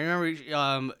by. I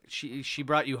remember she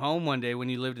brought you home one day when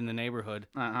you lived in the neighborhood.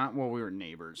 Well, we were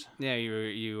neighbors. Yeah,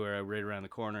 you were right around the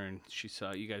corner, and she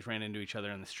saw you guys ran into each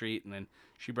other on the street, and then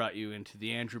she brought you into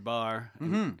the Andrew bar.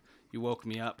 And you woke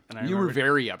me up, and You were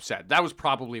very upset. That was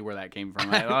probably where that came from.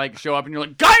 I show up, and you're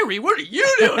like, Guiry, what are you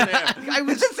doing there?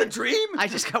 Is this a dream? I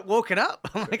just got woken up.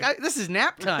 I'm like, this is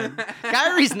nap time.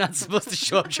 Guiry's not supposed to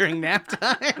show up during nap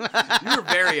time. You were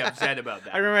very upset about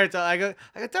that. I remember I go,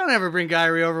 don't ever bring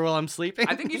Guiry over while I'm sleeping.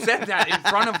 I think you said that in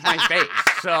front of my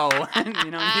face, so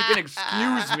you can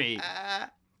excuse me.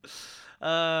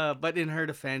 But in her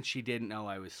defense, she didn't know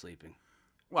I was sleeping.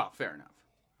 Well, fair enough.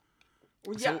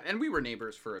 Well, yeah, and we were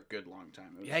neighbors for a good long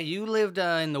time. Yeah, you lived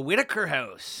in the Whitaker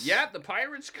house. Yeah, the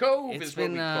Pirates Cove is what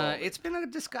we call it. It's been a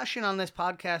discussion on this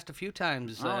podcast a few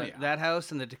times. Yeah. That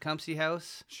house and the Tecumseh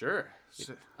house. Sure.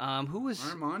 Who was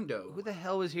Armando? Who the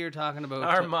hell was here talking about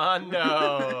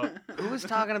Armando? Who was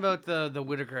talking about the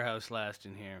Whitaker house last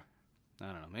in here? I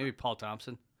don't know. Maybe Paul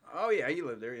Thompson. Oh yeah, you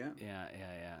lived there, yeah. Yeah.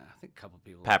 I think a couple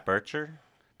people. Pat Bircher?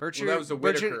 Bircher, that was the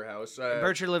Whitaker house.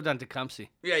 Bircher lived on Tecumseh.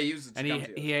 Yeah, he used the And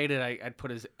Tecumseh he hated. I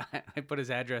put his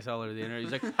address all over the internet.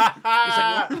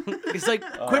 He's like,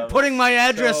 quit Oh, putting my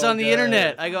address so on the good.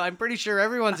 internet. I go, I'm pretty sure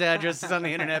everyone's address is on the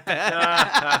internet,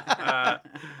 Pat.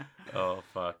 Oh,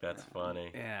 fuck, that's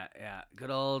funny. Yeah. Good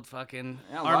old fucking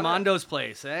Yeah, a lot of- Armando's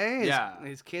place, eh? Yeah.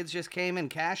 His kids just came and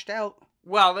cashed out.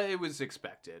 Well, it was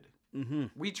expected. Mm-hmm.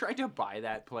 We tried to buy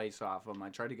that place off him. I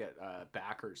tried to get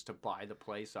backers to buy the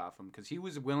place off him because he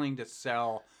was willing to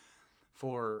sell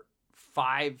for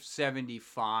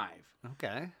 $575,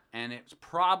 Okay. and it's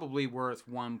probably worth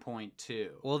 1.2.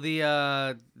 Well,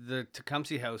 the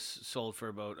Tecumseh house sold for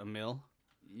about $1 million.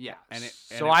 Yeah,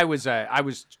 So I was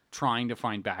trying to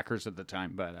find backers at the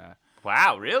time, but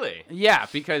Wow, really? yeah,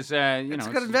 because It's a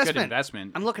good investment. Good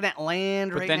investment. I'm looking at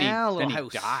land but right then now. A then little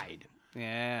he house. died.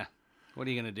 Yeah. What are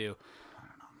you gonna do?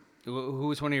 Who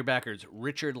was one of your backers?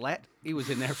 Richard Lett? He was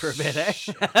in there for a bit, eh?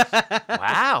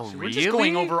 Wow, We're really? just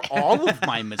going over all of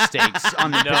my mistakes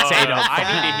on the No, potato. I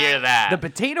need to hear that. The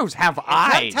potatoes have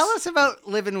eyes. Tell us about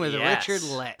living with Yes, Richard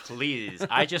Lett. please.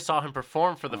 I just saw him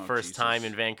perform for the Oh, first Jesus. time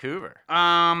in Vancouver.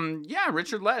 Yeah,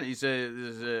 Richard Lett. He's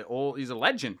a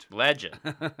legend. Legend.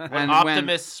 When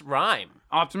Optimus Rhyme.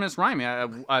 Optimus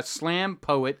Rhyme, a slam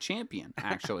poet champion,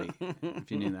 actually, if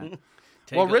you knew that.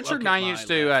 Well, Richard and I used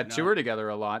to tour together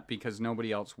a lot because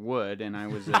nobody else would, and I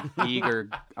was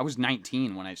I was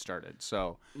 19 when I started,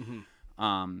 so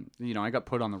I got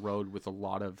put on the road with a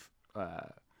lot of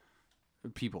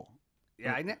people.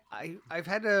 Yeah, I've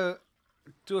had to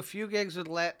do a few gigs with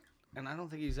Lett, and I don't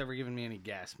think he's ever given me any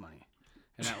gas money.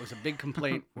 And that was a big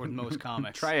complaint with most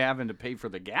comics. Try having to pay for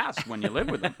the gas when you live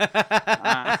with them.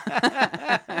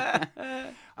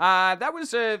 That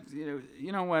was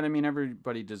you know what I mean.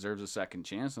 Everybody deserves a second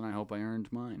chance, and I hope I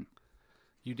earned mine.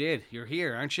 You did. You're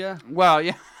here, aren't you? Well,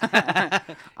 yeah.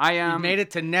 You made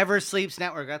it to Never Sleeps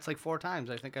Network. That's like 4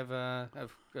 times. I think I've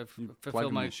fulfilled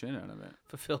plugging my the shit out of it.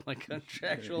 fulfilled my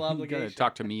contractual You gotta obligation.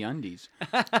 talk to me undies.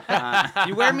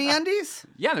 You wear me undies,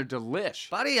 Yeah, they're delish.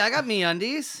 buddy? I got me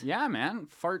undies. Yeah, man.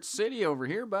 Fart City over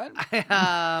here, bud.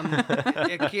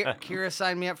 Kira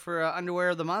signed me up for underwear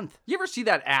of the month. You ever see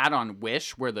that ad on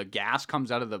Wish where the gas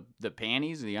comes out of the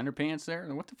panties, the underpants there?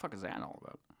 What the fuck is that all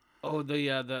about? Oh,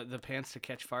 the pants to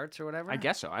catch farts or whatever. I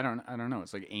guess so. I don't know.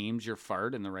 It's like aims your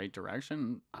fart in the right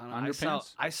direction. I don't know.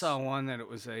 Underpants. I saw one that it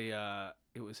was a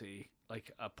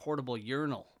portable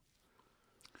urinal.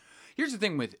 Here's the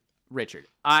thing with Richard.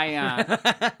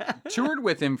 I toured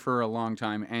with him for a long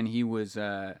time, and he was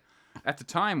at the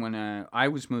time when I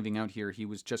was moving out here. He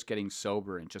was just getting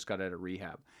sober and just got out of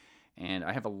rehab. And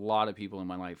I have a lot of people in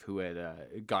my life who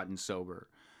had gotten sober,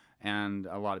 and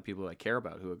a lot of people I care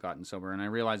about who had gotten sober. And I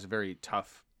realized a very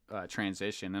tough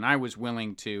transition. And I was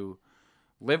willing to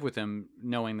live with him,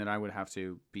 knowing that I would have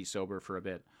to be sober for a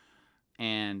bit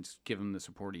and give him the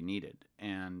support he needed.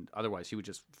 And otherwise, he would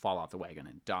just fall off the wagon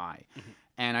and die. Mm-hmm.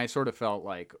 And I sort of felt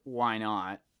like, why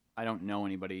not? I don't know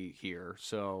anybody here.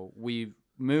 So we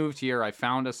moved here. I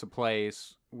found us a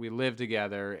place. We lived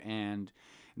together. And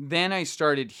then I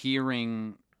started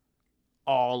hearing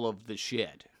all of the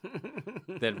shit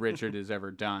that Richard has ever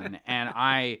done. And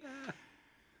I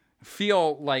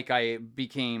feel like I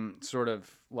became sort of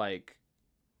like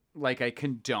I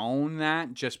condone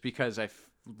that just because I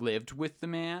lived with the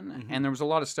man. Mm-hmm. And there was a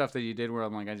lot of stuff that he did where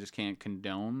I'm like, I just can't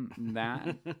condone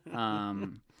that.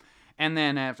 And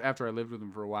then after I lived with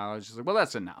him for a while, I was just like, well,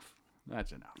 that's enough.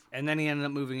 That's enough. And then he ended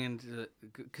up moving into,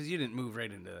 because you didn't move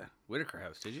right into the Whitaker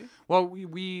house, did you? Well,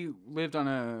 we lived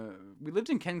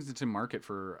in Kensington Market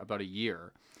for about a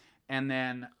year, And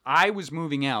then I was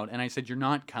moving out, and I said, "You're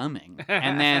not coming."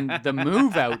 And then the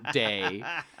move-out day,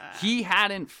 he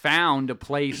hadn't found a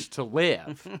place to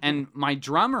live. And my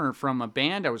drummer from a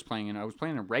band I was playing in a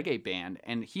reggae band,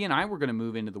 and he and I were going to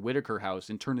move into the Whitaker house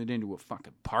and turn it into a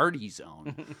fucking party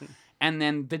zone. And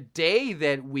then the day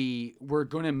that we were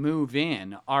going to move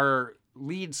in, our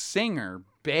lead singer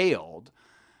bailed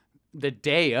the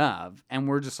day of, and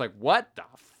we're just like, what the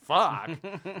fuck?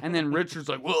 And then Richard's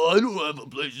like, well, I don't have a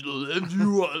place to live. Do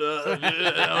you wanna?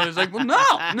 I was like, well, no,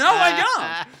 I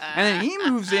don't. And then he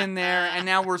moves in there, and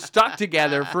now we're stuck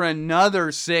together for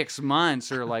another 6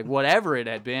 months or like whatever it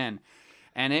had been.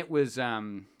 And it was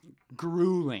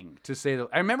grueling, to say the.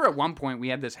 I remember at one point we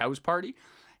had this house party,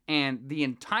 and the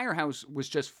entire house was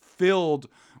just filled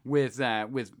with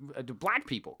black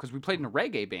people, because we played in a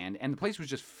reggae band, and the place was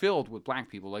just filled with black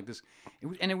people like this.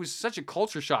 It was such a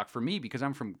culture shock for me, because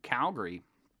I'm from Calgary,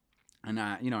 and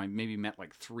I maybe met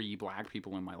like 3 black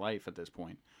people in my life at this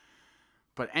point.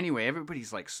 But anyway,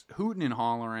 everybody's like hooting and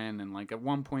hollering, and like at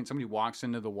one point somebody walks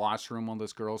into the washroom while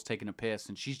this girl's taking a piss,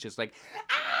 and she's just like,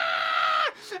 ah!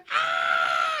 Ah!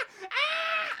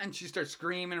 And she starts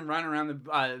screaming and running around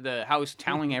the house,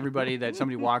 telling everybody that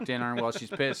somebody walked in on her while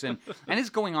she's pissed, and it's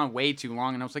going on way too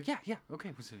long. And I was like, yeah, okay,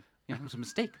 it was a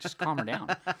mistake. Just calm her down.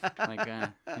 Like,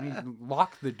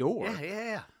 lock the door.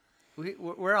 Yeah.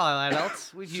 We're all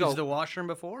adults. We've used the washroom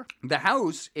before. The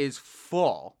house is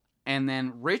full, and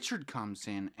then Richard comes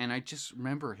in, and I just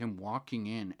remember him walking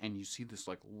in, and you see this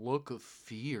like look of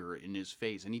fear in his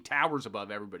face, and he towers above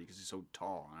everybody because he's so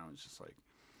tall. And I was just like.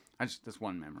 That's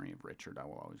one memory of Richard I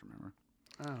will always remember.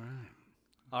 All right.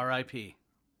 R.I.P.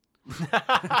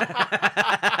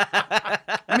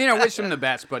 I mean, I wish him the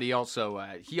best, but he also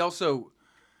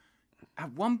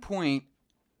at one point,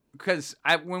 because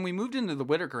when we moved into the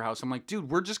Whitaker house, I'm like,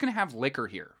 dude, we're just gonna have liquor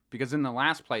here, because in the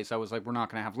last place I was like, we're not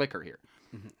gonna have liquor here,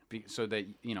 so that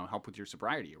help with your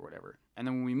sobriety or whatever. And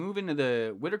then when we move into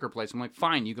the Whitaker place, I'm like,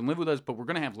 fine, you can live with us, but we're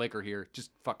gonna have liquor here. Just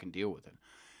fucking deal with it.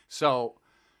 So.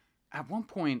 At one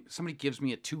point, somebody gives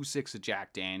me a 2-6 of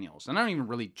Jack Daniels. And I don't even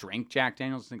really drink Jack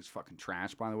Daniels. I think it's fucking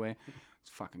trash, by the way.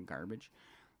 It's fucking garbage.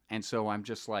 And so I'm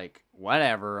just like,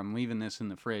 whatever. I'm leaving this in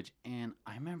the fridge. And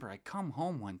I remember I come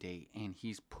home one day, and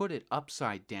he's put it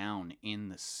upside down in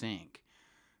the sink.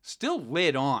 Still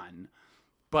lid on.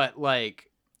 But like,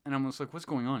 and I'm just like, what's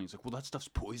going on? He's like, well, that stuff's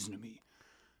poison to me.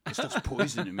 That stuff's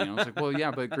poison to me. And I was like, well,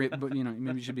 yeah, but maybe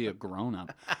you should be a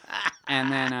grown-up.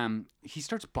 And then he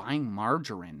starts buying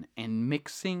margarine and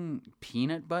mixing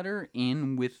peanut butter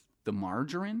in with the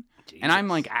margarine. Jesus. And I'm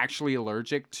like actually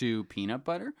allergic to peanut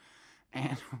butter.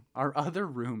 And our other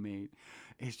roommate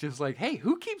is just like, hey,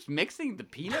 who keeps mixing the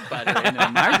peanut butter in the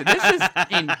margarine? This is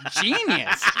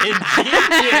ingenious.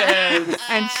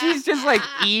 And she's just like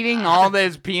eating all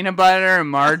this peanut butter and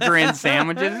margarine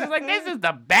sandwiches. It's like, this is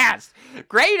the best.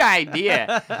 Great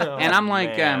idea. And I'm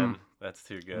like, that's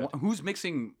too good. Who's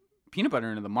mixing peanut butter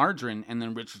into the margarine? And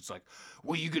then Richard's like,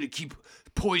 well, you're going to keep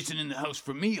poison in the house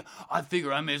for me. I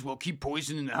figure I may as well keep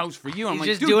poison in the house for you. I'm He's like,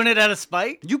 just dude, doing it out of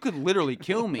spite? you could literally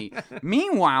kill me.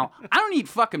 Meanwhile, I don't eat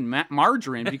fucking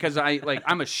margarine because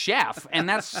I'm a chef, and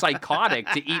that's psychotic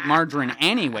to eat margarine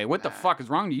anyway. What the fuck is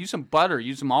wrong with you? Use some butter,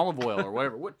 use some olive oil or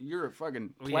whatever. What? You're a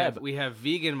fucking pleb. We have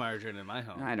vegan margarine in my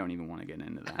home. I don't even want to get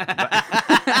into that.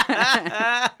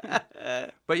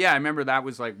 But yeah, I remember that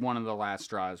was like one of the last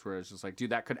straws where it's just like, dude,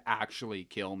 that could actually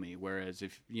kill me. Whereas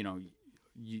if,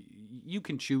 you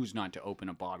can choose not to open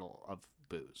a bottle of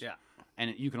booze. Yeah.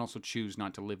 And you can also choose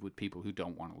not to live with people who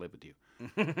don't want to live with you.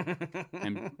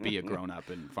 And be a grown-up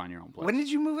and find your own place. When did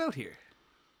you move out here?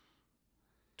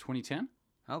 2010?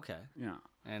 Okay. Yeah.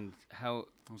 And how...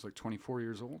 I was like 24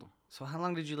 years old. So how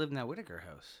long did you live in that Whitaker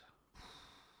house?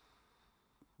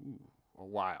 Ooh, a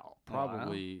while.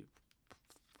 Probably...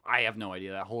 I have no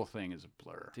idea. That whole thing is a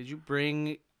blur. Did you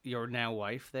bring your now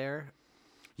wife there?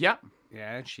 Yeah.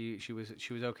 Yeah, and she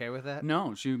was okay with that?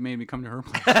 No, she made me come to her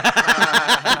place.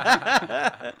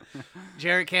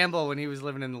 Jarrett Campbell, when he was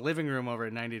living in the living room over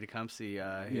at 90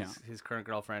 Tecumseh, his current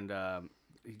girlfriend,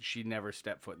 she never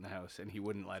stepped foot in the house, and he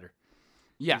wouldn't let her.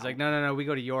 Yeah. He's like, no, we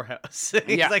go to your house.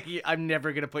 He's like, I'm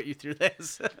never going to put you through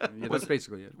this. Yeah, that's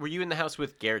basically it. Were you in the house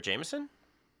with Garrett Jameson?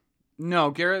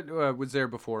 No, Garrett was there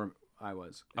before I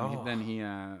was. And then he,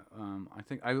 I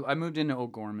think, I moved into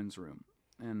O'Gorman's room.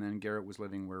 And then Garrett was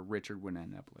living where Richard would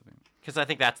end up living. Because I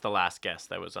think that's the last guest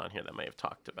that was on here that may have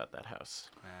talked about that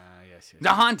house. Yes. The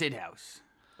haunted house.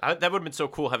 That would have been so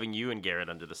cool having you and Garrett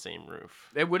under the same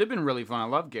roof. It would have been really fun. I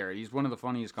love Garrett. He's one of the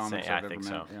funniest comics I I've ever think met.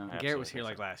 so. Yeah. Garrett was here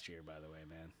like last year, by the way,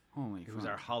 man. Holy It was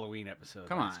fuck. our Halloween episode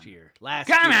Come last on. year. Last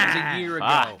Come year. It was on. a year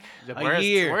Fuck. ago. A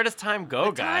year. Where does time go,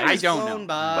 The guys? time I has don't flown know.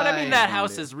 by. But I mean, that no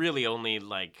house idea. is really only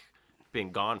like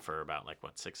been gone for about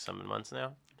 6-7 months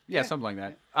now. Yeah, something like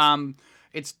that.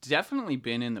 It's definitely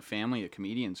been in the family of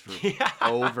comedians for Yeah.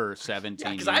 over 17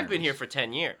 years. Because I've been here for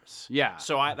 10 years. Yeah.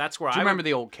 So that's where Do you remember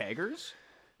the old keggers?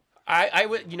 I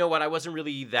would, you know what? I wasn't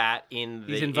really that in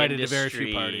the He's invited to industry. very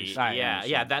few parties. I Yeah,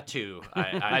 understand. that too.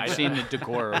 I've seen the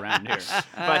decor around here.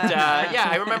 But yeah,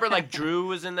 I remember Drew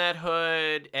was in that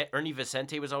hood. Ernie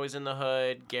Vicente was always in the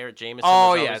hood. Garrett Jameson was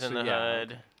always in the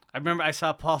hood. I remember I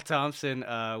saw Paul Thompson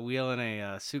wheeling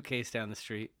a suitcase down the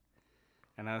street,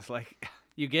 and I was like,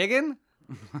 "You gigging?"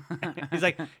 he's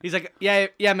like, yeah,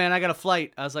 man, I got a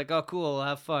flight. I was like, "Oh, cool, we'll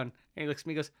have fun." And he looks at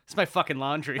me, and goes, "It's my fucking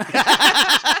laundry."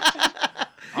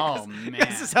 Oh, man.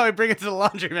 This is how I bring it to the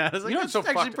laundromat. I was like, You know "That's what's so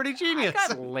actually fucked- pretty genius." I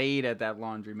got laid at that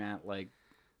laundromat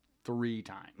 3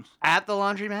 times. At the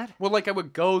laundromat? Well, I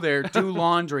would go there, do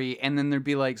laundry, and then there'd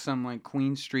be some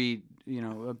Queen Street,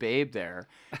 a babe there,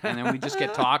 and then we just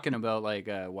get talking about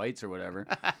whites or whatever.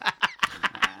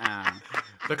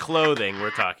 The clothing we're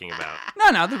talking about.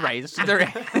 No, the race.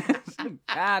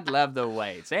 God love the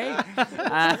whites, eh?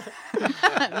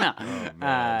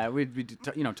 No, we'd be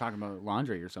talking about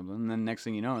laundry or something, and then next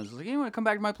thing you know, it's like, you want to come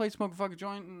back to my place, smoke a fucking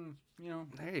joint, and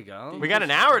There you go. We got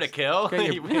an hour to kill.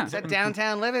 Okay, yeah. Is that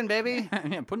downtown living, baby?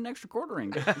 yeah, put an extra quarter in.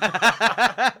 Live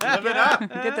it up.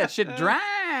 Get that shit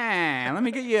dry. Let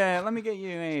me get you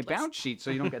a bounce sheet so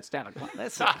you don't get static.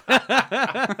 Listen,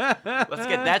 Let's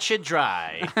get that shit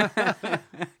dry.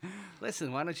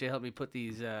 listen, why don't you help me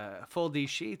fold these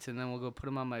sheets, and then we'll go put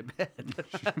them on my bed.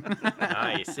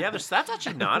 Nice. Yeah, that's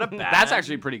actually not a bad. That's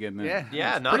actually a pretty good move. Yeah.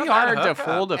 Yeah, not Pretty a bad hard to hookup.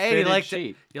 fold a Hey, fitted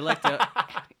sheet. you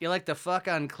like to fuck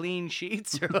on clean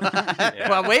sheets? Or what? Yeah.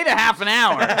 Well, wait a half an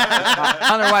hour.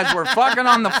 Otherwise, we're fucking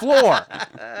on the floor.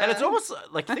 And it's almost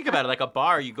think about it, like a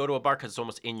bar. You go to a bar because it's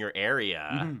almost in your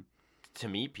area to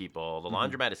meet people. The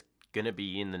laundromat is gonna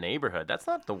be in the neighborhood. That's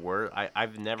not the word.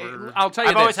 I've never. I'll tell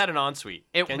you I've always this. had an ensuite.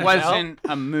 It Can you tell? wasn't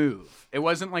a move. It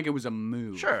wasn't like it was a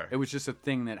move. Sure. It was just a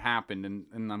thing that happened,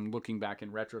 and I'm looking back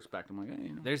in retrospect. I'm like,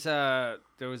 hey,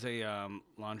 There was a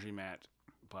laundromat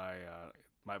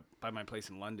by my place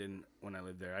in London when I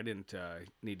lived there. I didn't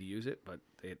need to use it, but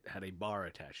it had a bar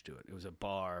attached to it. It was a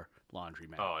bar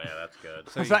laundromat. Oh yeah, that's good.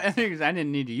 I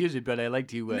didn't need to use it, but I like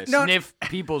to No. sniff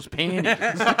people's panties.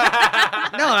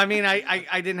 No, I mean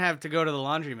I didn't have to go to the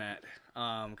laundromat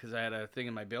because I had a thing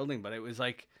in my building, but it was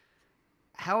like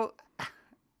how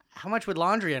much would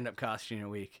laundry end up costing you a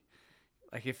week?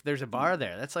 Like if there's a bar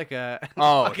there, that's like a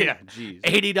fucking jeez.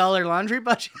 $80 laundry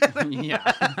budget. Yeah.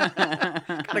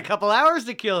 Got a couple hours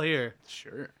to kill here.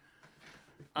 Sure.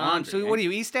 So what are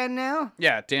you, East End now?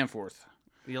 Yeah, Danforth.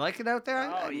 You like it out there?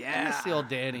 Oh, I yeah. miss the old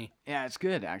Danny. Yeah, it's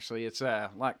good actually. It's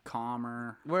a lot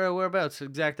calmer. Whereabouts?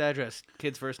 Exact address.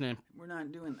 Kid's first name. We're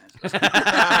not doing this.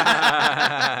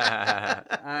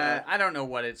 I don't know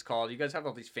what it's called. You guys have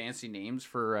all these fancy names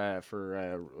for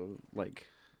like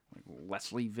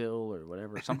Leslieville or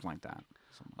whatever, something like that.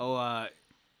 Oh,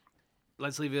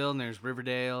 Leslieville, and there's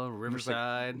Riverdale,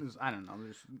 Riverside. I don't know.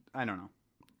 I don't know.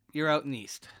 You're out in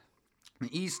East. The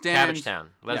East End, Cabbagetown,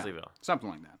 Yeah, Leslieville. something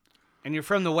like that. And you're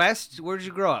from the West? Where did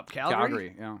you grow up?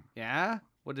 Calgary, yeah. Yeah?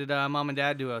 What did mom and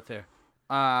dad do out there?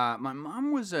 My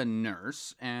mom was a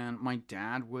nurse, and my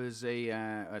dad was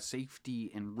a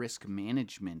safety and risk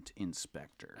management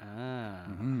inspector. Ah,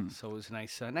 so it was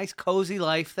a nice cozy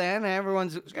life then.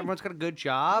 Everyone's got a good That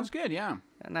job. was good, yeah.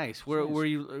 Nice. Were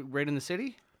you right in the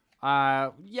city? Yeah.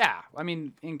 I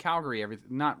mean, in Calgary,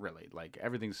 not really. Like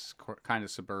everything's kind of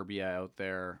suburbia out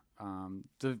there.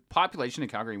 The population in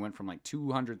Calgary went from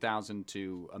 200,000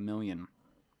 to 1 million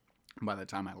by the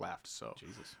time I left. So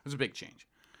Jesus. it was a big change.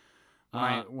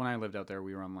 When I lived out there,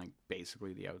 we were on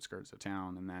basically the outskirts of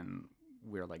town, and then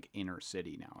we're inner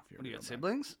city now. If you're What do you got,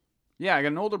 siblings? Yeah, I got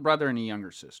an older brother and a younger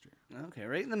sister. Okay,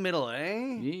 right in the middle,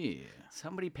 eh? Yeah.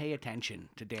 Somebody pay attention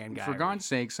to Dan Guiry. For God's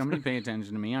sake, somebody pay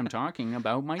attention to me. I'm talking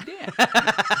about my dad.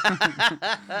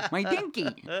 My dinky.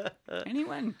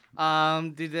 Anyone?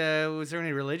 Was there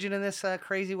any religion in this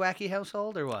crazy, wacky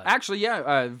household, or what? Actually,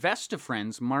 yeah. Vesta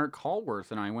friends, Mark Hallworth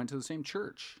and I went to the same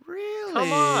church. Really?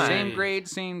 Come on. Same grade,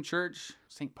 same church.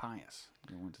 St. Pius.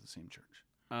 We went to the same church.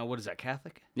 What is that,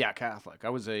 Catholic? Yeah, Catholic. I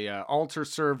was a altar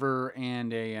server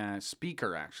and a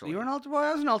speaker, actually. You were an altar boy?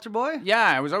 I was an altar boy. Yeah,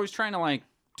 I was always trying to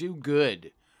do good.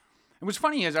 It was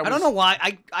funny as I don't know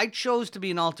why. I chose to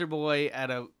be an altar boy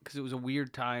because it was a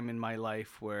weird time in my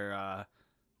life where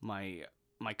my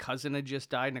my cousin had just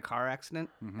died in a car accident,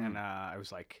 and I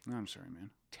was like I'm sorry,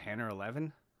 man. 10 or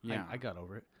 11. Yeah. I got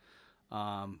over it.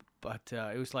 But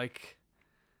it was like,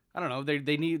 I don't know.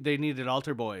 They needed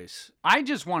altar boys. I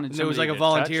just wanted And it was somebody like a to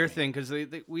volunteer touch me. thing because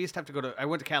we used to have to go to. I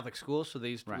went to Catholic school, so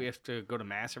we Right. have to go to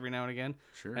mass every now and again.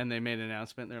 Sure. And they made an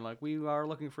announcement. They're like, we are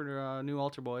looking for new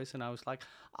altar boys, and I was like,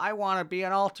 I want to be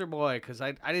an altar boy because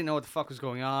I didn't know what the fuck was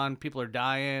going on. People are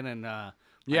dying, and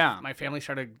my family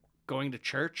started going to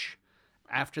church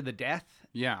after the death,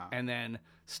 and then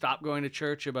stopped going to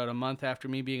church about a month after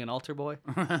me being an altar boy.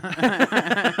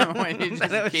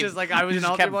 It was just like I was an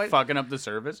altar kept boy. fucking up the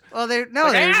service. Well, they I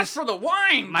were asked just for the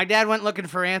wine. my dad went looking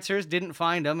for answers, didn't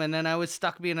find them, and then I was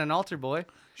stuck being an altar boy.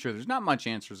 Sure, there's not much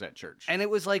answers at church. And it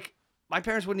was like my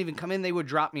parents wouldn't even come in; they would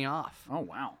drop me off. Oh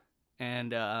wow,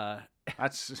 And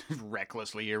that's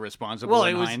recklessly irresponsible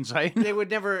in hindsight. they would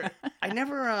never. I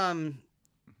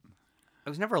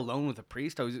was never alone with a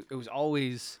priest. It was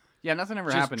always Yeah, nothing ever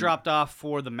just happened. dropped off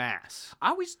for the mass. I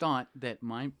always thought that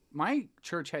my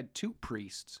church had 2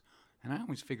 priests, and I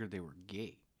always figured they were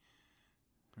gay.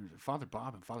 There was Father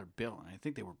Bob and Father Bill, and I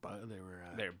think they were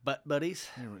They're butt buddies,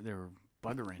 they were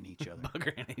buggering each other.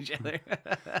 buggering each other.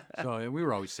 So we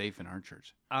were always safe in our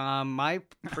church. My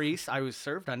priest I was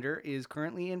served under is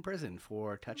currently in prison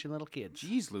for touching little kids.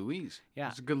 Jeez Louise. Yeah.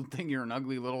 It's a good thing you're an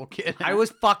ugly little kid. I was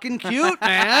fucking cute,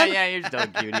 man. Yeah, you're still a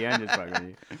cutie. I'm just fucking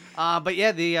with you. But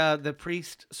yeah, the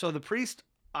priest. So the priest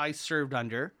I served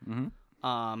under,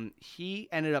 Mm-hmm. he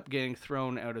ended up getting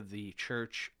thrown out of the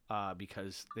church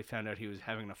because they found out he was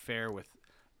having an affair with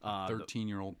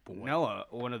 13-year-old boy. Noah,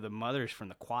 one of the mothers from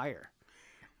the choir,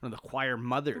 one of the choir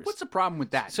mothers. What's the problem with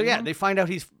that? So yeah, they find out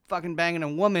he's fucking banging a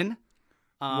woman.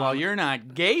 Well, you're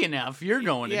not gay enough. You're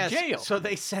going to jail. So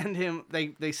they send him.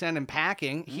 They send him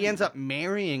packing. He ends up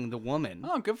marrying the woman.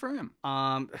 Oh, good for him.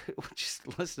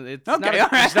 Just listen. It's Okay, not. all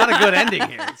right. It's not a good ending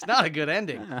here. It's not a good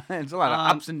ending. It's a lot of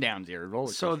ups and downs here.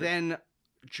 Roller So coaster. then,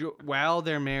 while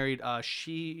they're married,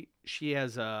 she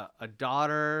has a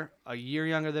daughter a year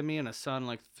younger than me and a son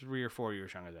like 3 or 4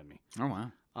 years younger than me. Oh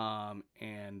wow.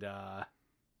 And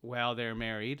while they're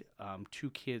married, 2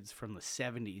 kids from the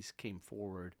 70s came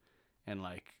forward and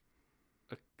like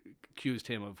accused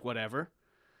him of whatever,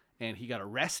 and he got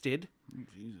arrested. Oh,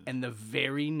 Jesus. And the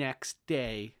very next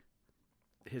day,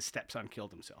 his stepson killed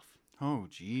himself. Oh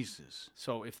Jesus.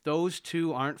 So if those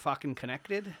 2 aren't fucking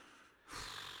connected,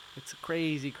 it's a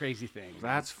crazy, crazy thing.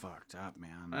 That's fucked up,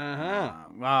 man. Uh-huh.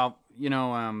 Well, you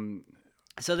know,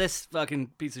 So this fucking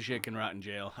piece of shit can rot in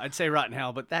jail. I'd say rot in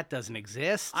hell, but that doesn't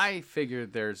exist. I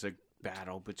figured there's a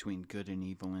battle between good and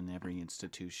evil in every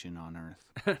institution on earth.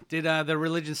 Did the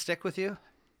religion stick with you?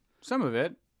 Some of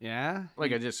it. Yeah?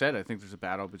 Like I just said, I think there's a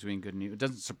battle between good and evil. It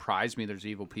doesn't surprise me there's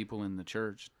evil people in the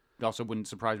church. It also wouldn't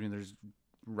surprise me there's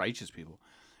righteous people.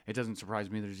 It doesn't surprise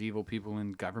me there's evil people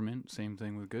in government. Same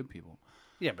thing with good people.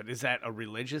 Yeah, but is that a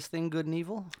religious thing, good and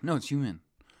evil? No, it's human.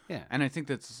 Yeah. And I think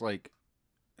that's like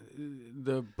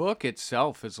the book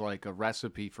itself is like a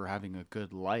recipe for having a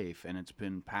good life, and it's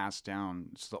been passed down.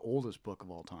 It's the oldest book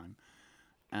of all time.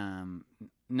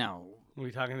 No. Are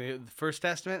we talking the First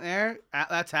Testament there?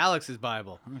 That's Alex's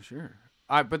Bible. Oh, sure.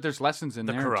 But there's lessons in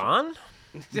The there. Quran?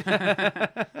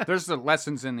 There's the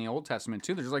lessons in the Old Testament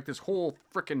too. There's like this whole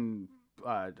freaking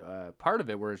part of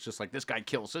it where it's just like this guy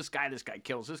kills this guy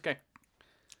kills this guy,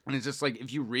 and it's just like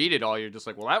if you read it all, you're just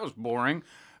like, well, that was boring.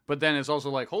 But then it's also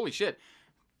like, holy shit,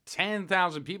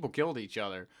 10,000 people killed each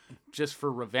other just for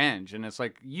revenge, and it's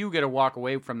like you get to walk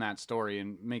away from that story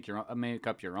and make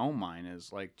up your own mind.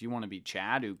 Is like, do you want to be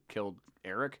Chad who killed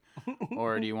Eric,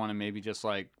 or do you want to maybe just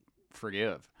like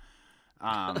forgive?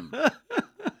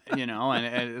 You know, and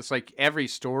it's like every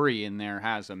story in there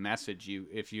has a message.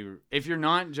 If you're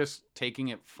not just taking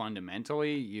it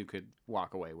fundamentally, you could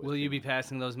walk away with. Will you be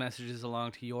passing those messages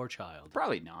along to your child?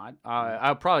 Probably not.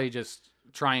 I'll probably just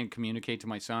try and communicate to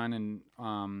my son, and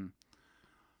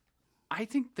I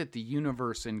think that the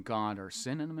universe and God are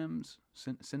synonyms.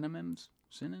 Synonyms.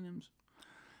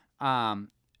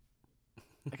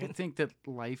 Like I think that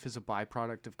life is a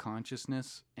byproduct of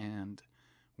consciousness, and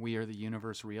we are the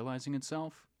universe realizing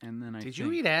itself. And then Did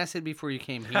you eat acid before you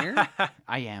came here?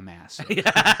 I am acid.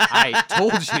 I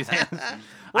told you this.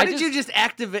 What did you just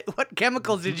activate? What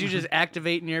chemicals did you just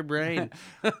activate in your brain?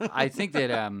 I think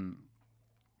that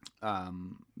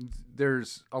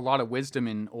there's a lot of wisdom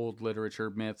in old literature,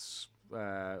 myths,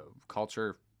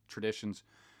 culture, traditions,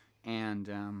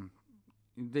 and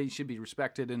they should be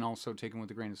respected and also taken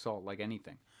with a grain of salt, like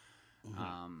anything.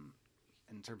 Mm-hmm.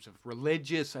 In terms of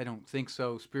religious, I don't think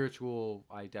so. Spiritual,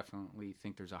 I definitely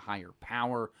think there's a higher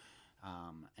power,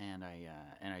 and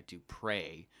I do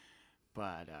pray.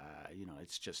 but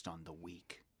it's just on the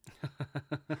weak.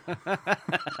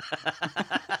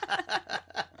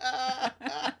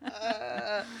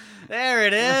 There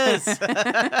it is.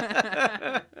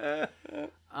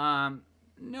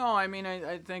 No, I mean,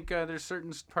 I think there's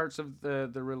certain parts of the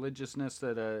religiousness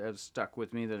that have stuck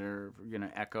with me that are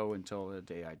gonna echo until the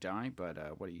day I die. But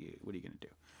what are you gonna do?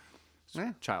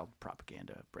 It's child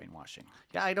propaganda, brainwashing.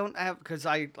 Yeah, I don't have, because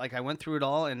I went through it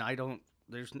all, and I don't.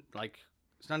 There's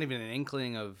it's not even an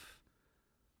inkling of.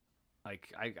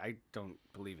 I don't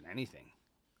believe in anything.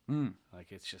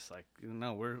 It's just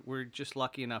we're just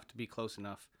lucky enough to be close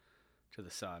enough to the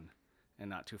sun, and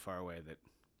not too far away that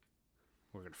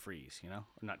we're gonna freeze.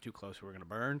 Not too close, we're gonna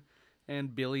burn,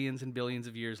 and billions and billions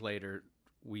of years later,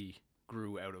 we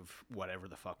grew out of whatever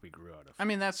the fuck we grew out of. I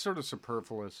mean, that's sort of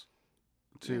superfluous.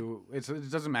 It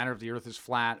doesn't matter if the Earth is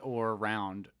flat or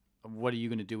round. What are you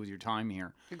gonna do with your time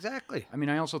here? Exactly. I mean,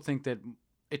 I also think that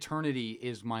eternity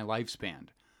is my lifespan.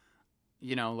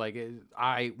 When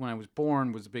I was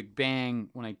born was the Big Bang.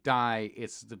 When I die,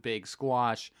 it's the Big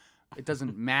Squash. It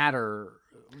doesn't matter.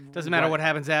 Doesn't matter what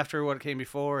happens after what came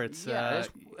before. It's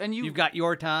and you've got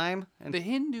your time. And the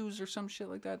Hindus or some shit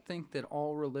like that think that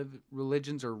all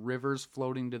religions are rivers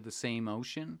floating to the same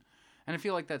ocean, and I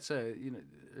feel like that's a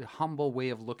humble way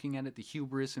of looking at it. The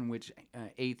hubris in which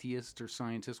atheists or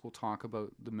scientists will talk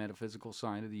about the metaphysical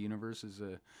side of the universe is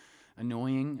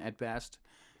annoying at best.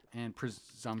 And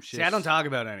presumptuous. See, I don't talk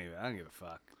about any of it. I don't give a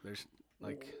fuck. There's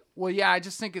Well, yeah, I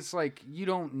just think it's like you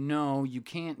don't know. You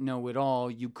can't know it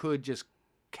all. You could just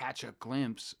catch a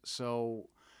glimpse. So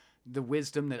the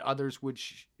wisdom that others would,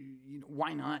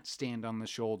 why not stand on the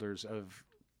shoulders of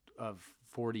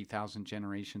 40,000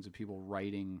 generations of people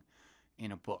writing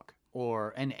in a book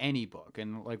or in any book?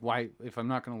 And why, if I'm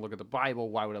not going to look at the Bible,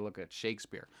 why would I look at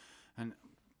Shakespeare? And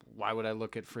why would I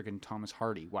look at friggin' Thomas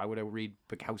Hardy? Why would I read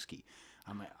Bukowski?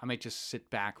 I might just sit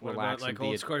back, relax, and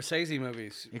old Scorsese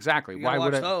movies. Exactly. Why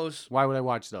would those? Why would I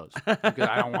watch those? Because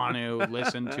I don't want to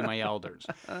listen to my elders.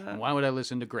 And why would I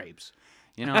listen to Grapes?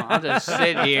 I'll just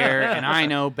sit here and I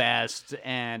know best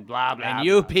and blah blah. And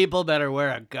you people better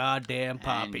wear a goddamn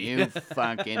poppy. And you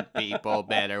fucking people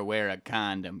better wear a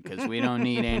condom because we don't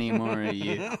need any more of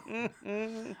you.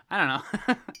 I don't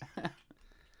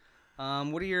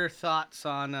know. What are your thoughts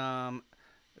on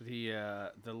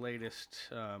the latest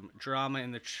drama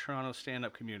in the Toronto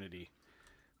stand-up community?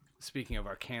 Speaking of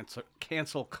our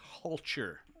cancel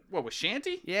culture. What, with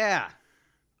Shanty? Yeah.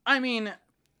 I mean,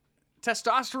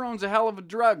 testosterone's a hell of a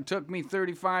drug. Took me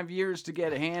 35 years to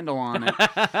get a handle on it.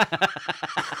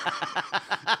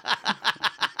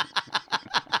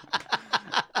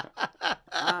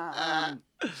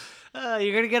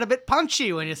 You're going to get a bit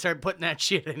punchy when you start putting that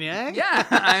shit in you, eh? Yeah,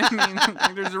 I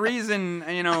mean, there's a reason,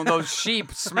 those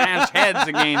sheep smash heads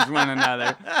against one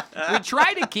another. We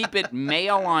try to keep it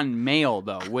male on male,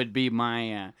 though, would be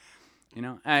my,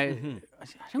 I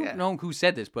don't know who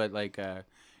said this, but,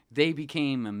 they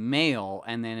became a male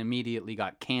and then immediately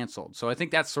got canceled. So I think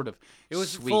that's sort of it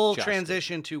was sweet full justice.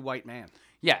 Transition to white man.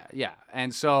 Yeah.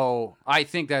 And so I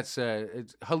think that's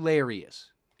it's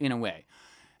hilarious in a way.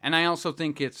 And I also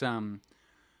think it's,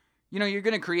 you're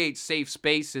going to create safe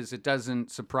spaces. It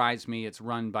doesn't surprise me. It's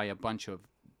run by a bunch of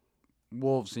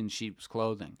wolves in sheep's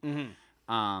clothing.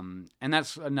 Mm-hmm. And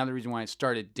that's another reason why I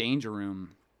started Danger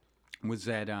Room was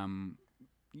that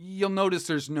you'll notice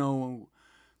there's no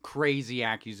crazy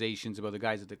accusations about the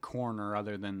guys at the corner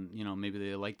other than, maybe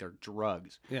they like their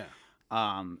drugs. Yeah.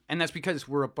 And that's because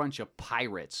we're a bunch of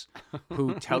pirates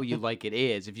who tell you like it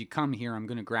is. If you come here, I'm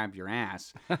going to grab your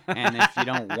ass. And if you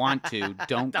don't want to,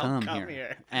 don't come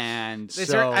here. And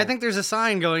I think there's a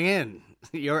sign going in.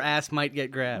 Your ass might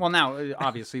get grabbed. Well, now,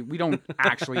 obviously, we don't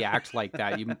actually act like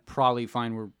that. You probably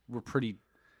find we're pretty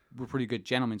good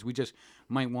gentlemen. We just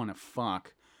might want to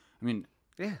fuck. I mean,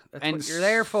 yeah, that's what you're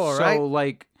there for, right?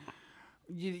 So,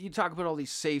 you talk about all these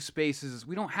safe spaces.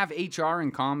 We don't have HR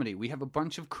in comedy. We have a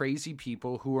bunch of crazy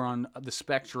people who are on the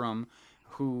spectrum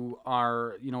who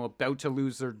are, about to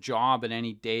lose their job at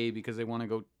any day because they want to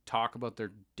go talk about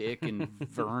their dick in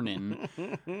Vernon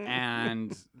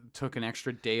and took an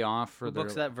extra day off for Who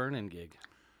books that Vernon gig?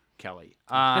 Kelly.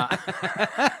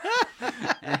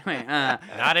 Anyway,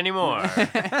 not anymore.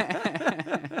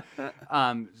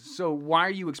 So why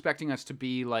are you expecting us to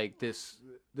be like this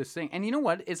thing? And you know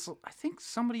what? I think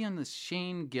somebody on the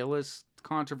Shane Gillis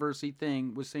controversy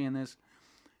thing was saying this.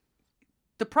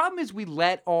 The problem is we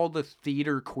let all the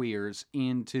theater queers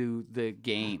into the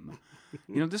game.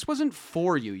 This wasn't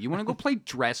for you. You want to go play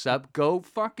dress up, go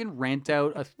fucking rent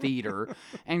out a theater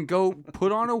and go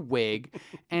put on a wig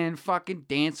and fucking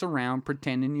dance around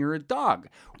pretending you're a dog.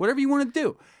 Whatever you want to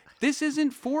do. This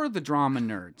isn't for the drama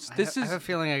nerds. I This is have a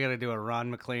feeling I got to do a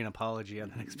Ron McLean apology on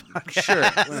the next podcast. sure.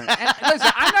 And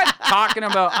listen,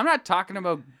 I'm not talking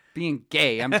about being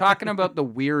gay. I'm talking about the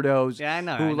weirdos Yeah, I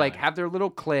know, who I know, like I know. have their little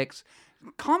cliques.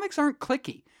 Comics aren't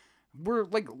cliquey. We're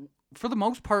like, for the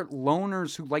most part,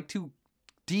 loners who like to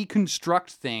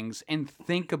deconstruct things and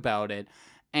think about it.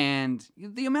 And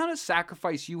the amount of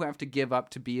sacrifice you have to give up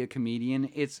to be a comedian,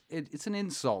 it's an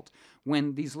insult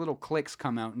when these little cliques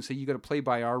come out and say you got to play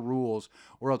by our rules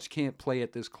or else you can't play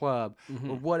at this club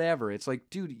or whatever. It's like,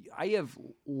 dude, I have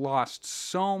lost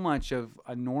so much of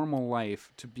a normal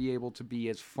life to be able to be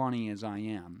as funny as I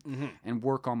am and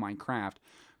work on my craft.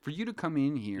 For you to come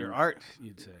in here, Your art,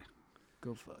 you'd say.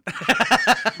 go fuck.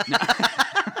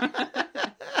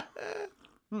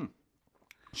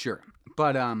 Sure.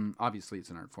 But obviously it's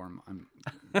an art form. I'm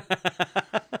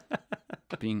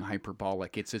being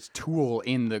hyperbolic. It's a tool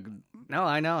in the... No,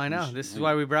 I know. This is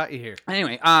why we brought you here.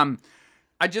 Anyway,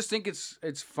 I just think it's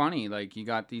funny. Like, you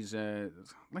got these...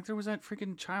 like, there was that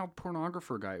freaking child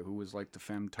pornographer guy who was like the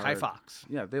femtard. Kai Fox.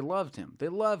 Yeah, they loved him.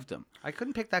 I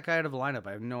couldn't pick that guy out of the lineup.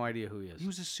 I have no idea who he is. He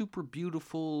was a super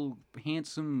beautiful,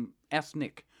 handsome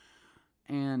ethnic.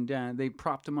 And they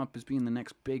propped him up as being the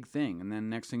next big thing. And then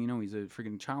next thing you know, he's a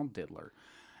freaking child diddler.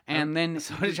 And then...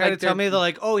 Somebody tried to tell me, they're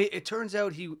like, oh, it turns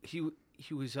out he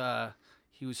was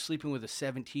sleeping with a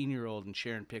 17-year-old and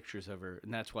sharing pictures of her,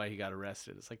 and that's why he got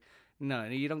arrested. It's like, no,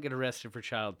 you don't get arrested for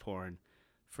child porn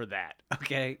for that,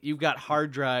 okay? You've got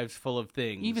hard drives full of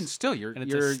things. Even still,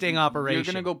 it's a sting operation. You're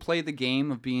going to go play the game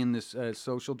of being this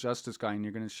social justice guy, and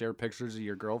you're going to share pictures of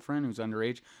your girlfriend who's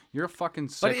underage. You're a fucking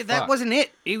sick But that fuck. wasn't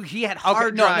it. He had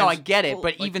hard No, drives. I get it. full-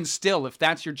 But like- even still, if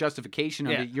that's your justification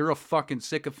of Yeah. it, you're a fucking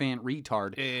sycophant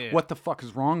retard. Yeah. What the fuck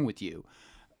is wrong with you?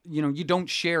 You know, you don't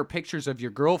share pictures of your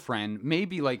girlfriend.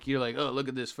 Maybe, like, you're like, oh, look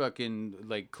at this fucking,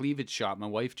 like, cleavage shot my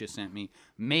wife just sent me.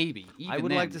 Maybe. Even I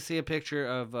would then, like to see a picture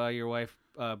of your wife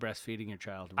breastfeeding your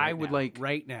child. I would like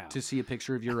right now to see a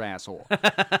picture of your asshole.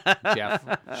 Jeff,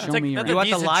 show me your that's You a want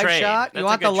the decent live trade. shot? That's You a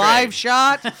want the good live trade.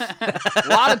 shot? A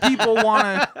lot of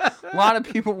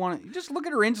people want to. Just look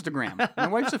at her Instagram. My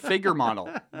wife's a figure model.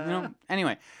 You know.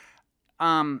 Anyway,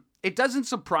 it doesn't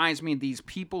surprise me these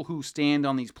people who stand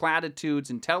on these platitudes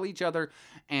and tell each other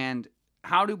and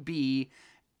how to be,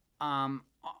 are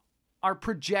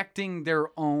projecting their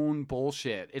own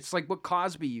bullshit. It's like what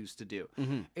Cosby used to do.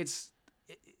 It's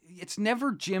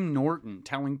never Jim Norton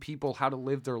telling people how to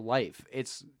live their life.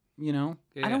 It's, you know,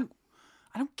 Yeah.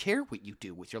 I don't care what you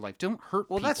do with your life. Don't hurt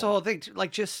people. Well, that's the whole thing.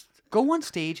 Like, just Go on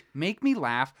stage, make me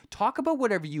laugh, talk about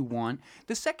whatever you want.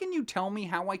 The second you tell me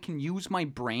how I can use my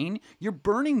brain, you're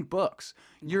burning books.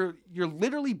 You're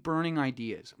literally burning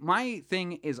ideas. My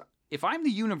thing is, if I'm the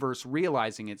universe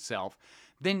realizing itself,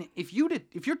 then if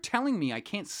you're telling me I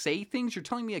can't say things, you're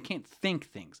telling me I can't think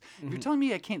things. If you're telling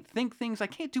me I can't think things, I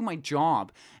can't do my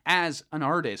job as an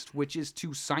artist, which is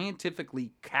to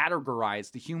scientifically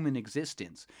categorize the human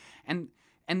existence.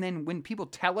 And then when people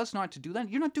tell us not to do that,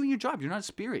 you're not doing your job. You're not a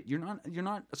spirit. You're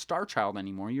not a star child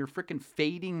anymore. You're a freaking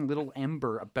fading little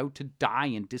ember about to die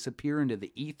and disappear into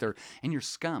the ether, and you're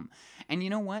scum. And you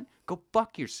know what? Go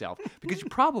fuck yourself, because you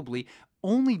probably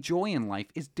only joy in life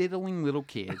is diddling little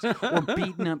kids or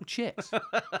beating up chicks.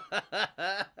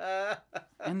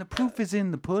 And the proof is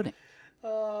in the pudding.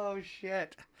 oh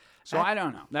shit. So I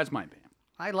don't know. That's my opinion.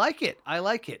 I like it. I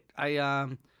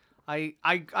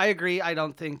agree. I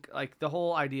don't think, like, the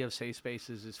whole idea of safe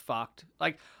spaces is fucked.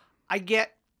 Like, I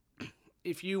get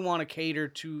if you want to cater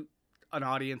to an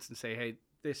audience and say, hey,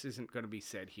 this isn't going to be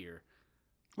said here.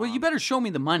 Well, you better show me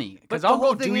the money, because the I'll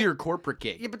whole go thing do is- your corporate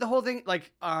gig. Yeah, but the whole thing,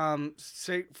 like,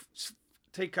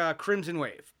 take Crimson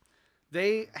Wave.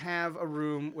 They have a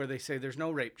room where they say there's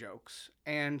no rape jokes,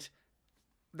 and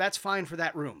that's fine for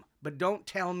that room. But don't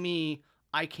tell me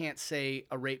I can't say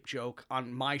a rape joke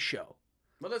on my show.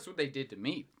 Well, that's what they did to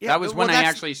me. Yeah, that was well, when I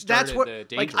that's- actually that's started what, the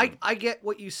day like, room. I get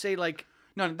what you say, like,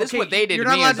 No, this okay, what they did you're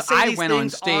to not me allowed is to say I these went on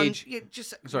things stage.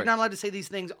 You're not allowed to say these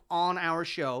things on our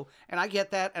show, and I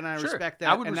get that, and I Sure, respect that,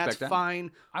 I would and respect that's that.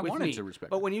 fine. I with wanted me. to respect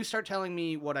But that. when you start telling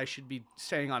me what I should be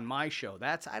saying on my show,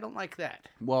 I don't like that.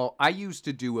 Well, I used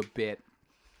to do a bit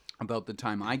about the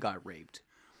time I got raped.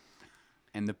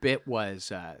 And the bit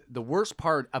was the worst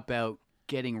part about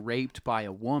getting raped by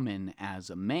a woman as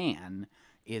a man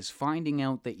is finding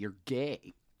out that you're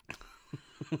gay.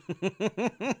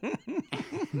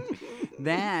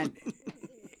 That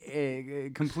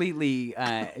completely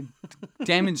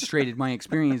demonstrated my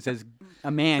experience as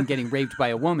a man getting raped by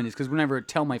a woman, is because whenever I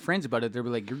tell my friends about it, they'll be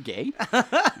like, you're gay? And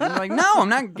I'm like, no, I'm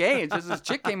not gay. It's just this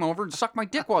chick came over and sucked my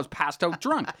dick while I was passed out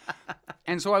drunk.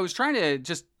 And so I was trying to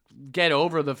just get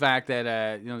over the fact that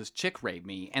this chick raped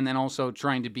me, and then also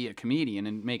trying to be a comedian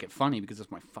and make it funny because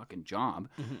it's my fucking job.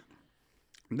 Mm-hmm.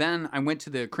 Then I went to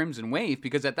the Crimson Wave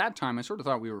because at that time I sort of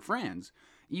thought we were friends,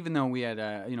 even though we had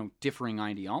differing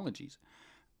ideologies.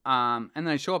 And then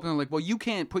I show up and they're like, well, you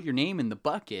can't put your name in the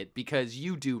bucket because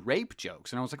you do rape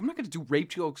jokes. And I was like, I'm not going to do rape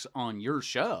jokes on your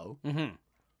show. Mm-hmm.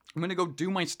 I'm going to go do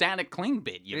my Static Cling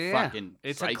bit, fucking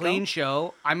It's psycho. a clean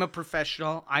show. I'm a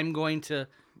professional. I'm going to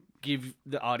give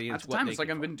the audience At the what time, they it's like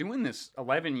can I've been doing this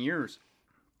 11 years.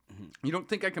 Mm-hmm. You don't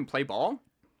think I can play ball?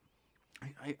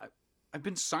 I've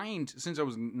been signed since I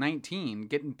was 19,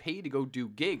 getting paid to go do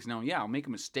gigs. Now, yeah, I'll make a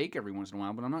mistake every once in a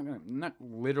while, but I'm not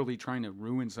literally trying to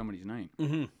ruin somebody's night.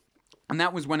 Mm-hmm. And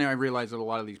that was when I realized that a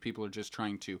lot of these people are just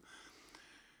trying to.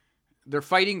 They're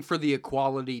fighting for the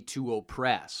equality to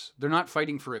oppress. They're not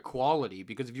fighting for equality,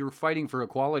 because if you were fighting for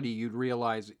equality, you'd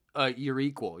realize you're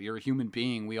equal. You're a human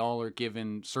being. We all are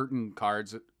given certain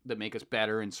cards that make us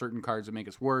better and certain cards that make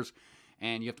us worse.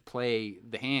 And you have to play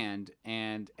the hand,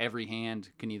 and every hand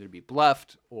can either be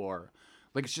bluffed or,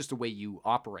 it's just the way you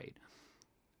operate.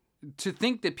 To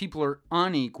think that people are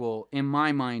unequal, in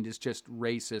my mind, is just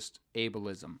racist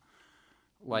ableism.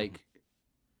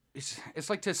 It's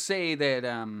like to say that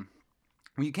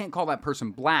you can't call that person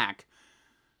black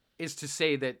is to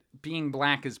say that being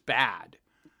black is bad.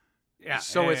 Yeah.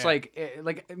 So it's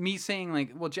like me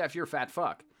saying well, Jeff, you're a fat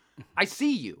fuck. I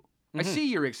see you. I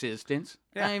see your existence.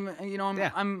 Yeah.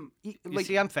 I'm you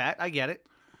see, I'm fat. I get it.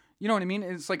 You know what I mean?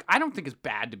 It's like, I don't think it's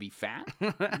bad to be fat.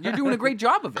 You're doing a great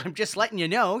job of it. I'm just letting you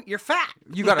know you're fat.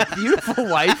 You got a beautiful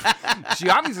wife. She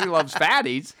obviously loves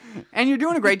fatties. And you're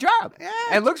doing a great job. Yeah.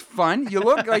 It looks fun. You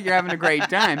look like you're having a great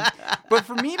time. But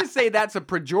for me to say that's a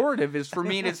pejorative is for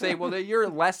me to say, well, you're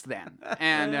less than.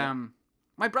 And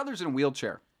my brother's in a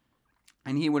wheelchair.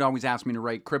 And he would always ask me to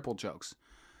write cripple jokes.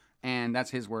 And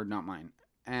that's his word, not mine.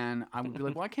 And I would be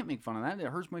like, well, I can't make fun of that. It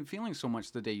hurts my feelings so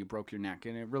much the day you broke your neck.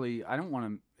 And I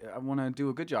want to do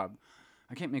a good job.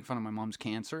 I can't make fun of my mom's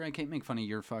cancer. I can't make fun of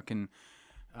your fucking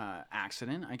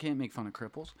accident. I can't make fun of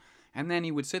cripples. And then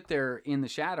he would sit there in the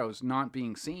shadows not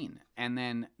being seen. And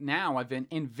then now I've been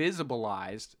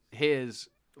invisibilized his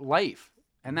life.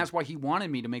 And that's why he wanted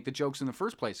me to make the jokes in the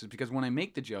first place, is because when I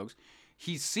make the jokes,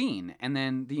 he's seen. And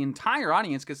then the entire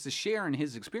audience gets to share in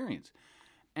his experience.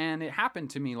 And it happened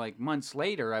to me months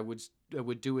later. I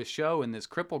would do a show, and this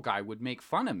cripple guy would make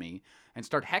fun of me and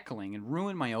start heckling and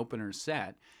ruin my opener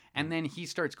set. And then he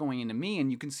starts going into me,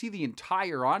 and you can see the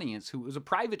entire audience, who was a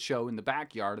private show in the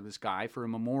backyard of this guy for a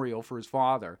memorial for his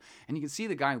father. And you can see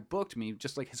the guy who booked me,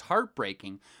 just his heart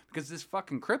breaking, because this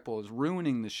fucking cripple is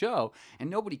ruining the show, and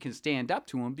nobody can stand up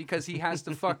to him because he has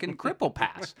the fucking cripple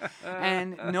pass.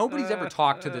 And nobody's ever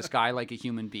talked to this guy like a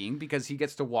human being, because he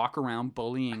gets to walk around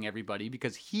bullying everybody,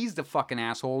 because he's the fucking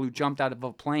asshole who jumped out of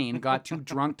a plane, got too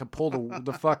drunk to pull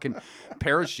the fucking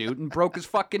parachute, and broke his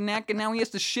fucking neck, and now he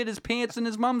has to shit his pants in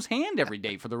his mom's hand every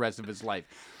day for the rest of his life.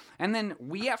 And then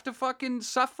we have to fucking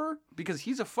suffer because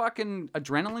he's a fucking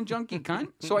adrenaline junkie cunt.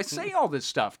 So I say all this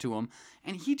stuff to him,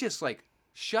 and he just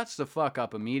shuts the fuck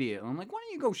up immediately. I'm like, why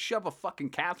don't you go shove a fucking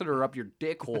catheter up your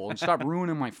dick hole and stop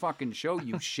ruining my fucking show,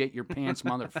 you shit your pants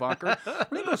motherfucker. Why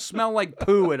don't you go smell like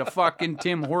poo at a fucking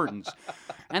Tim Hortons?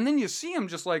 And then you see him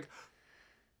just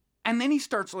and then he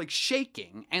starts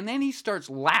shaking, and then he starts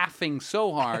laughing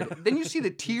so hard. Then you see the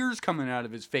tears coming out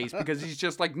of his face, because he's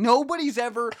just nobody's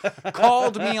ever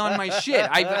called me on my shit.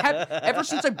 Ever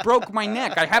since I broke my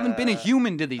neck, I haven't been a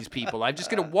human to these people. I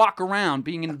just got to walk around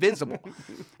being invisible.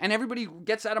 And everybody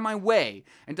gets out of my way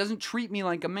and doesn't treat me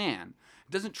like a man.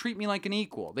 Doesn't treat me like an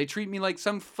equal. They treat me like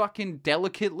some fucking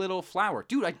delicate little flower.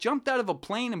 Dude, I jumped out of a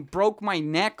plane and broke my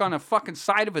neck on a fucking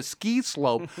side of a ski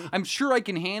slope. I'm sure I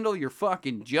can handle your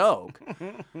fucking joke.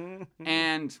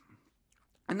 And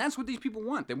that's what these people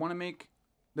want. They want to make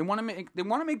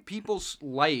people's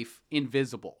life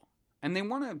invisible. And they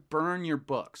want to burn your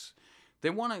books. They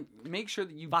want to make sure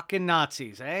that you fucking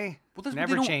Nazis, eh? Well, that's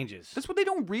never changes. That's what they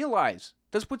don't realize.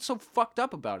 That's what's so fucked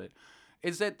up about it.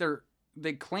 Is that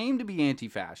they claim to be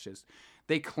anti-fascist.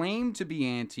 They claim to be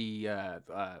anti-offense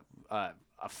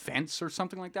or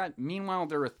something like that. Meanwhile,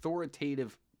 they're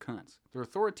authoritative cunts. They're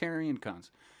authoritarian cunts.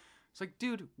 It's like,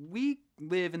 dude, we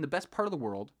live in the best part of the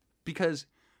world because,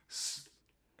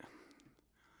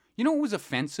 you know what was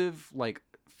offensive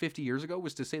 50 years ago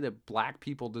was to say that black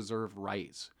people deserve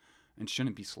rights and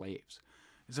shouldn't be slaves.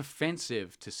 It's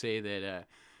offensive to say that,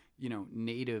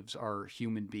 natives are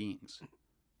human beings.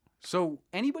 So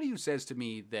anybody who says to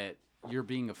me that you're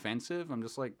being offensive. I'm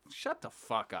just like, shut the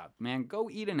fuck up, man. Go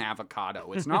eat an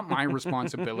avocado. It's not my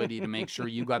responsibility to make sure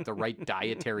you got the right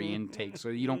dietary intake so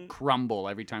you don't crumble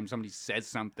every time somebody says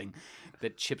something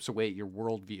that chips away at your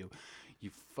worldview. You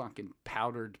fucking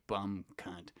powdered bum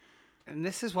cunt. And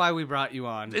this is why we brought you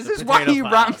on. This the is why Potato you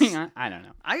Files. brought me on. I don't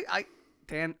know.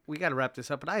 Dan, we got to wrap this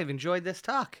up, but I have enjoyed this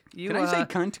talk. Can I say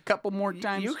cunt a couple more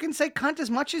times? You can say cunt as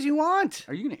much as you want.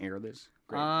 Are you going to air this?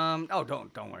 Great.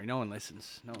 Don't worry. No one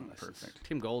listens. No one listens. Perfect.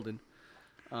 Tim Golden.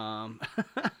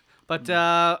 But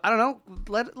I don't know.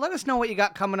 Let us know what you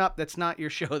got coming up. That's not your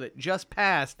show that just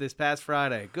passed this past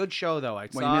Friday. Good show though. I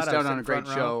Well, saw you missed it. I out was on a in great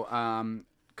front row. show.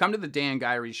 Come to the Dan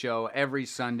Guiry show every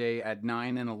Sunday at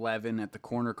 9 and 11 at the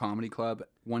Corner Comedy Club,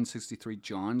 163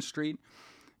 John Street.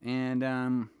 And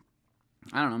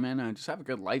I don't know, man. Just have a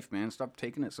good life, man. Stop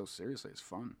taking it so seriously. It's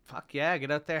fun. Fuck yeah,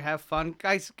 get out there, have fun,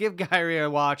 guys. Give Guiry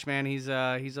a watch, man. He's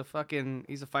a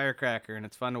firecracker, and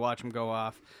it's fun to watch him go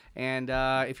off. And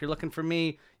if you're looking for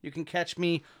me, you can catch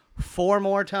me 4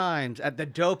 more times at the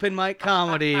Dope and Mike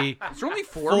Comedy. It's only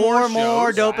 4 more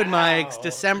shows? Dope and Mikes.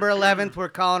 December 11th, we're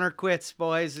calling her quits,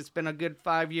 boys. It's been a good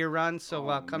 5-year run, so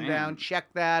come man. down, check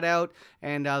that out.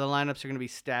 And the lineups are going to be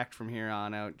stacked from here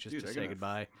on out just to say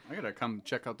goodbye. I gotta come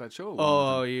check out that show.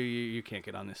 Oh, you can't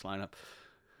get on this lineup.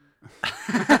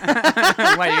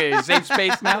 Why, you safe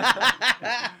space now?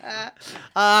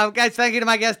 Guys, thank you to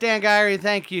my guest, Dan Guiry.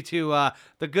 Thank you to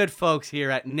the good folks here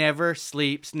at Never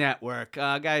Sleeps Network.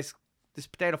 Guys, this is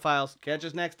Potato Files. Catch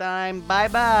us next time.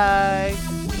 Bye-bye.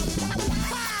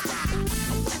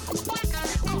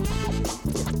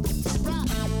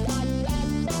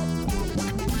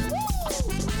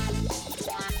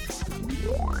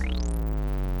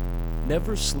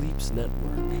 Never Sleeps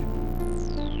Network.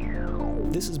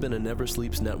 This has been a Never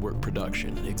Sleeps Network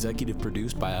production, executive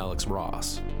produced by Alex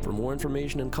Ross. For more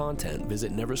information and content,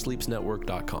 visit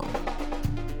neversleepsnetwork.com.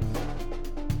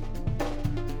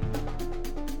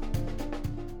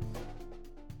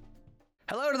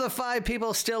 Hello to the 5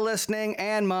 people still listening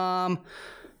and Mom.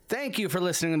 Thank you for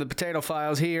listening to the Potato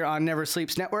Files here on Never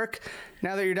Sleeps Network.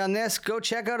 Now that you're done this, go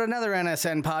check out another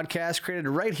NSN podcast created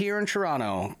right here in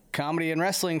Toronto. Comedy and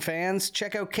wrestling fans,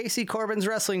 check out Casey Corbin's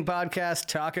wrestling podcast,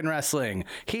 Talkin' Wrestling,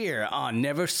 here on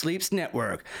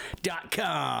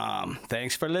NeverSleepsNetwork.com.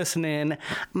 Thanks for listening.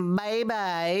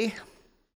 Bye-bye.